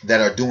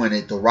that are doing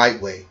it the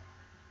right way,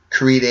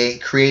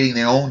 creating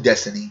their own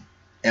destiny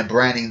and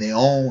branding their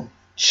own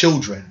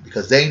children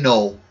because they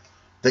know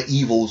the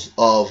evils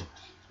of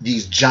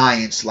these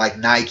giants like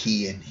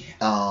Nike and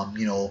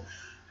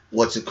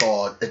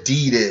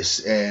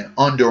Adidas and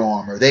Under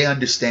Armour. They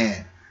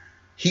understand.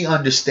 He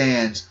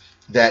understands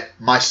that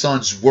my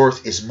son's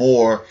worth is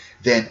more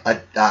than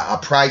a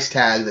price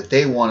tag that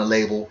they want to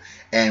label,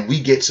 and we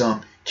get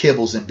some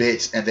kibbles and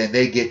bits, and then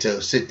they get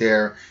to sit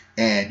there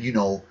and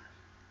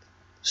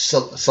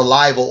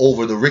saliva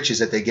over the riches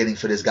that they're getting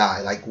for this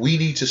guy. Like, we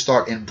need to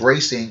start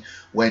embracing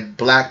when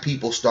black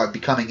people start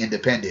becoming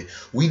independent.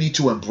 We need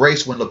to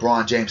embrace when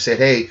LeBron James said,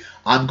 hey,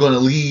 I'm going to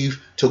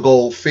leave to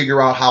go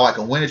figure out how I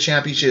can win a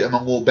championship. I'm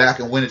going to go back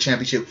and win a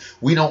championship.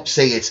 We don't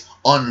say it's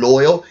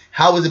unloyal.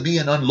 How is it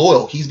being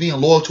unloyal? He's being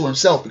loyal to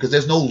himself because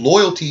there's no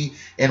loyalty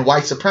in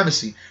white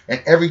supremacy.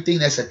 And everything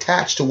that's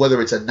attached to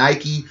whether it's a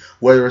Nike,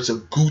 whether it's a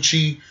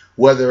Gucci,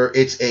 whether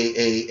it's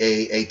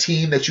a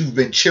team that you've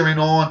been cheering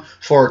on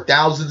for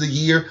thousands a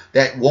year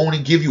that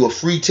won't give you a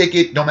free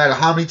ticket no matter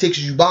how many tickets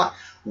you bought,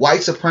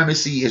 white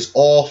supremacy is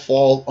all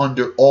fall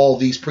under all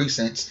these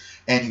precincts.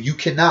 And you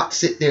cannot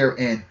sit there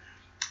and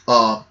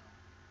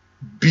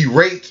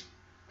berate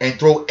and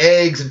throw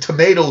eggs and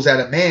tomatoes at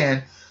a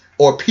man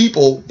or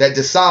people that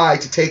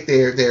decide to take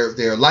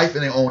their life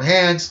in their own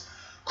hands,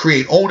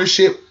 create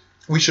ownership.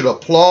 We should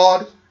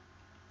applaud,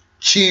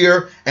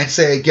 cheer, and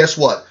say, guess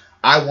what?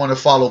 I want to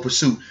follow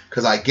pursuit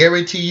because I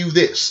guarantee you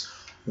this.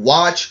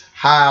 Watch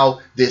how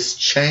this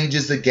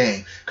changes the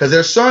game. Because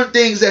there's certain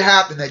things that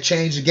happen that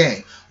change the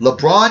game.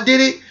 LeBron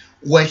did it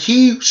when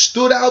he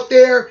stood out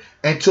there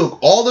and took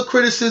all the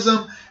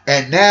criticism,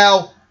 and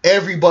now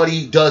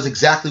everybody does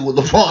exactly what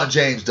LeBron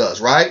James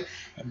does, right?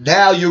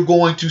 Now you're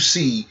going to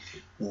see,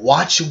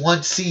 watch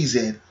one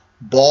season,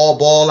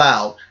 ball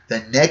out, the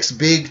next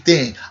big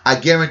thing. I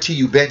guarantee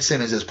you Ben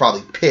Simmons is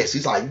probably pissed.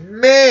 He's like,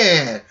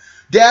 man,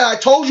 Dad, I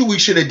told you we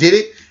should have did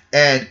it.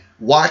 And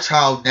watch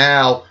how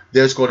now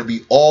there's going to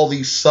be all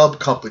these sub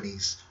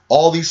companies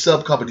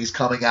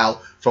coming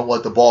out from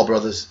what the Ball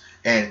brothers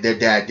and their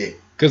dad did.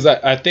 Because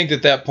I think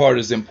that part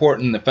is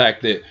important, the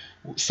fact that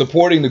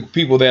supporting the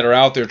people that are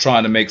out there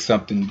trying to make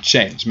something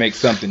change, make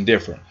something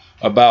different,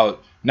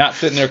 about not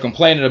sitting there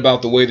complaining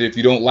about the way that if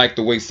you don't like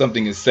the way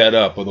something is set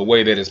up or the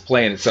way that it's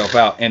playing itself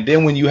out. And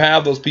then when you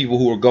have those people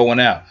who are going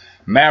out,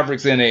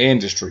 mavericks in the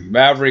industry,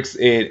 mavericks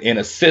in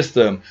a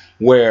system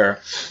where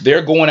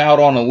they're going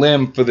out on a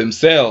limb for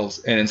themselves,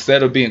 and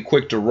instead of being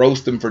quick to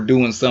roast them for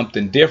doing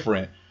something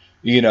different,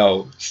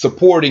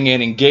 supporting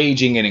and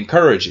engaging and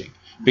encouraging.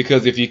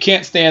 Because if you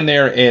can't stand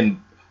there and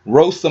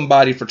roast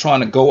somebody for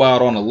trying to go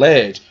out on a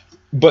ledge,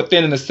 but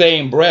then in the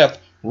same breath,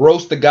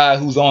 roast the guy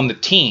who's on the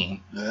team.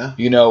 Yeah.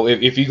 You know,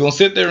 if you're going to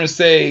sit there and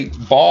say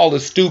Ball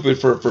is stupid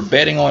for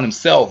betting on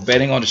himself,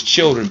 betting on his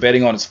children,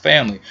 betting on his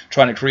family,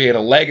 trying to create a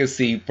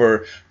legacy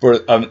for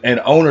an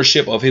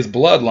ownership of his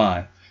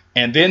bloodline,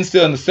 and then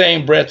still in the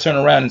same breath turn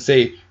around and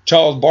say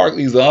Charles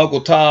Barkley's the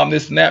Uncle Tom,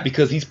 this and that,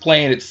 because he's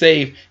playing it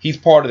safe, he's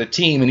part of the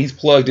team, and he's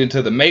plugged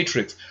into the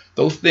matrix,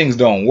 those things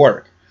don't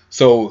work.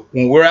 So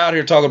when we're out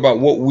here talking about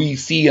what we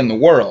see in the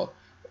world,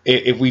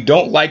 if we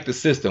don't like the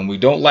system, we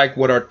don't like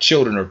what our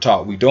children are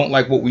taught, we don't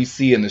like what we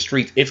see in the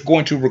streets, it's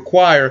going to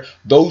require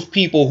those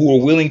people who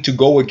are willing to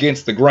go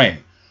against the grain,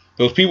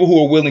 those people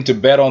who are willing to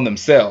bet on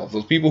themselves,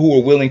 those people who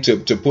are willing to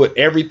put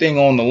everything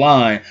on the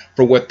line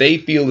for what they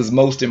feel is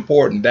most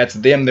important. That's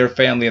them, their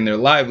family, and their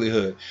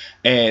livelihood.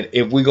 And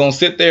if we're going to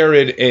sit there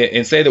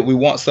and say that we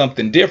want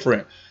something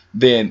different,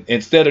 then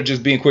instead of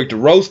just being quick to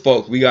roast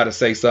folks, we got to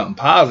say something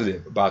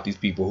positive about these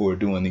people who are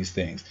doing these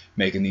things,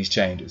 making these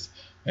changes.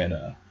 And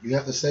you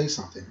have to say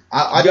something.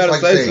 I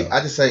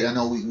just say, I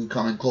know we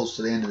coming close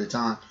to the end of the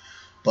time,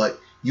 but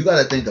you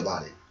got to think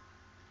about it.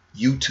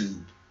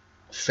 YouTube,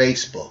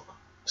 Facebook,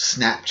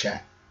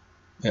 Snapchat,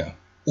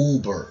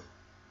 Uber,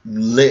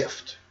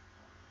 Lyft,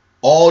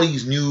 all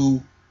these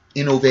new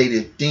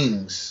innovative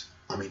things.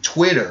 I mean,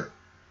 Twitter,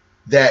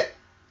 that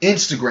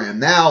Instagram.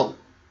 Now,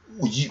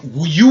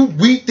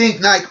 we think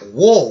like,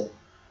 whoa,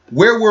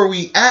 where were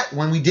we at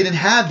when we didn't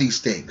have these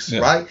things,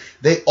 right?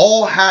 They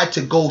all had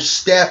to go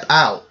step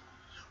out.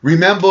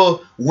 Remember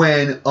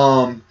when,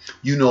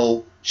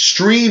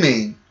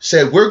 streaming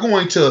said we're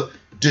going to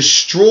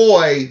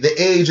destroy the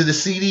age of the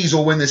CDs,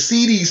 or when the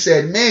CDs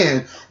said,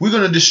 man, we're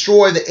going to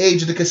destroy the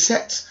age of the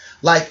cassettes.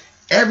 Like,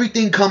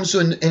 everything comes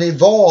and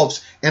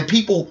evolves, and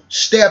people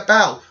step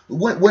out.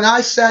 When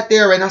I sat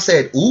there and I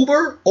said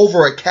Uber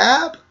over a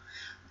cab,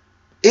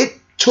 it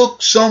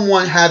took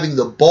someone having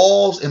the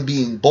balls and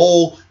being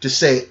bold to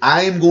say,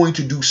 I am going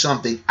to do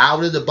something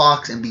out of the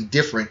box and be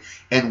different.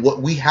 And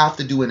what we have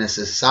to do in a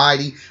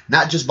society,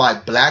 not just by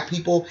black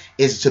people,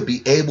 is to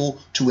be able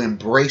to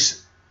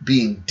embrace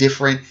being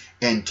different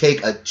and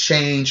take a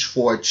change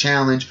for a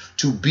challenge,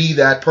 to be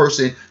that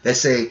person that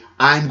say,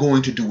 I'm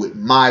going to do it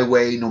my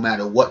way, no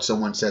matter what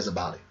someone says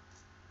about it.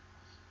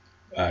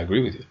 I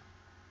agree with you.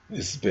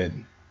 It's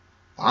been...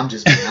 I'm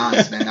just being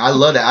honest, man. I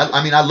love that.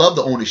 I mean, I love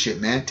the ownership,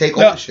 man. Take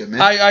ownership,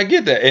 man. I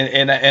get that,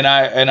 and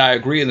I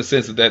agree in the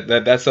sense that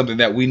that's something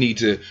that we need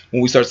to,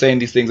 when we start saying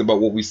these things about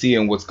what we see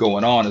and what's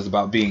going on, is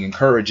about being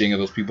encouraging of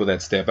those people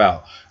that step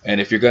out. And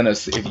if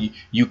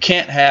you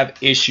can't have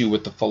issue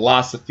with the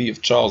philosophy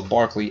of Charles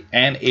Barkley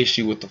and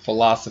issue with the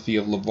philosophy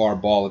of LeVar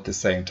Ball at the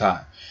same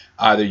time.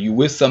 Either you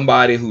with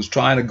somebody who's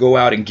trying to go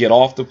out and get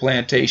off the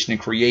plantation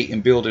and create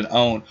and build and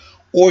own,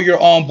 or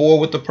you're on board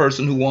with the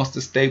person who wants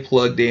to stay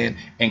plugged in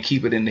and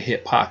keep it in the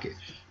hip pocket.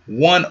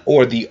 One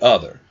or the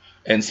other.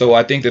 And so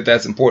I think that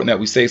that's important that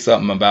we say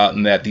something about,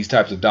 and that these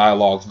types of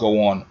dialogues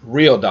go on,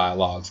 real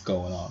dialogues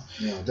going on.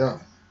 Yeah, done.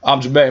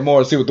 I'm Jermaine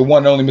Morris here with the one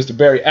and only Mr.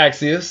 Barry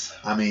Axius.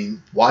 I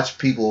mean, watch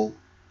people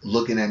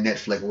looking at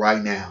Netflix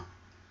right now.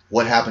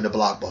 What happened to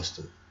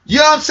Blockbuster? You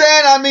know what I'm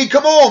saying? I mean,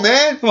 come on,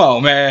 man. Come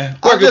on, man.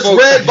 I just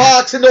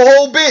Redboxing the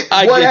whole bit.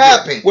 What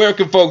happened? Where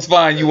can folks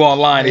find you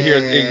online to hear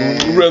a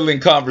thrilling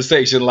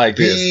conversation like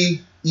this?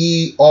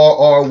 BERRYACCIUS,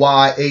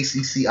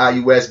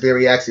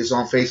 Barry Axius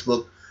on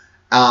Facebook,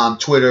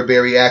 Twitter,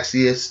 Barry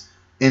Axius,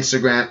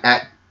 Instagram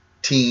at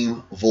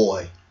Team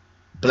Voy.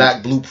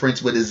 Black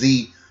Blueprints with a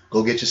Z.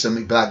 Go get you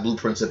some Black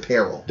Blueprints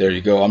apparel. There you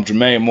go. I'm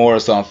Jermaine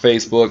Morris on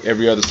Facebook.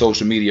 Every other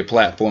social media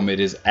platform, it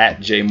is at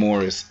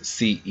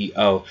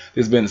JMorrisCEO.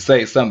 This has been the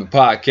Say Something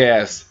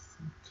podcast.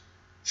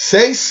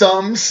 Say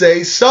something,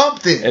 say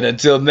something. And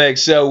until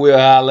next show, we'll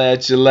holler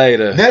at you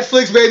later.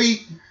 Netflix,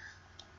 baby.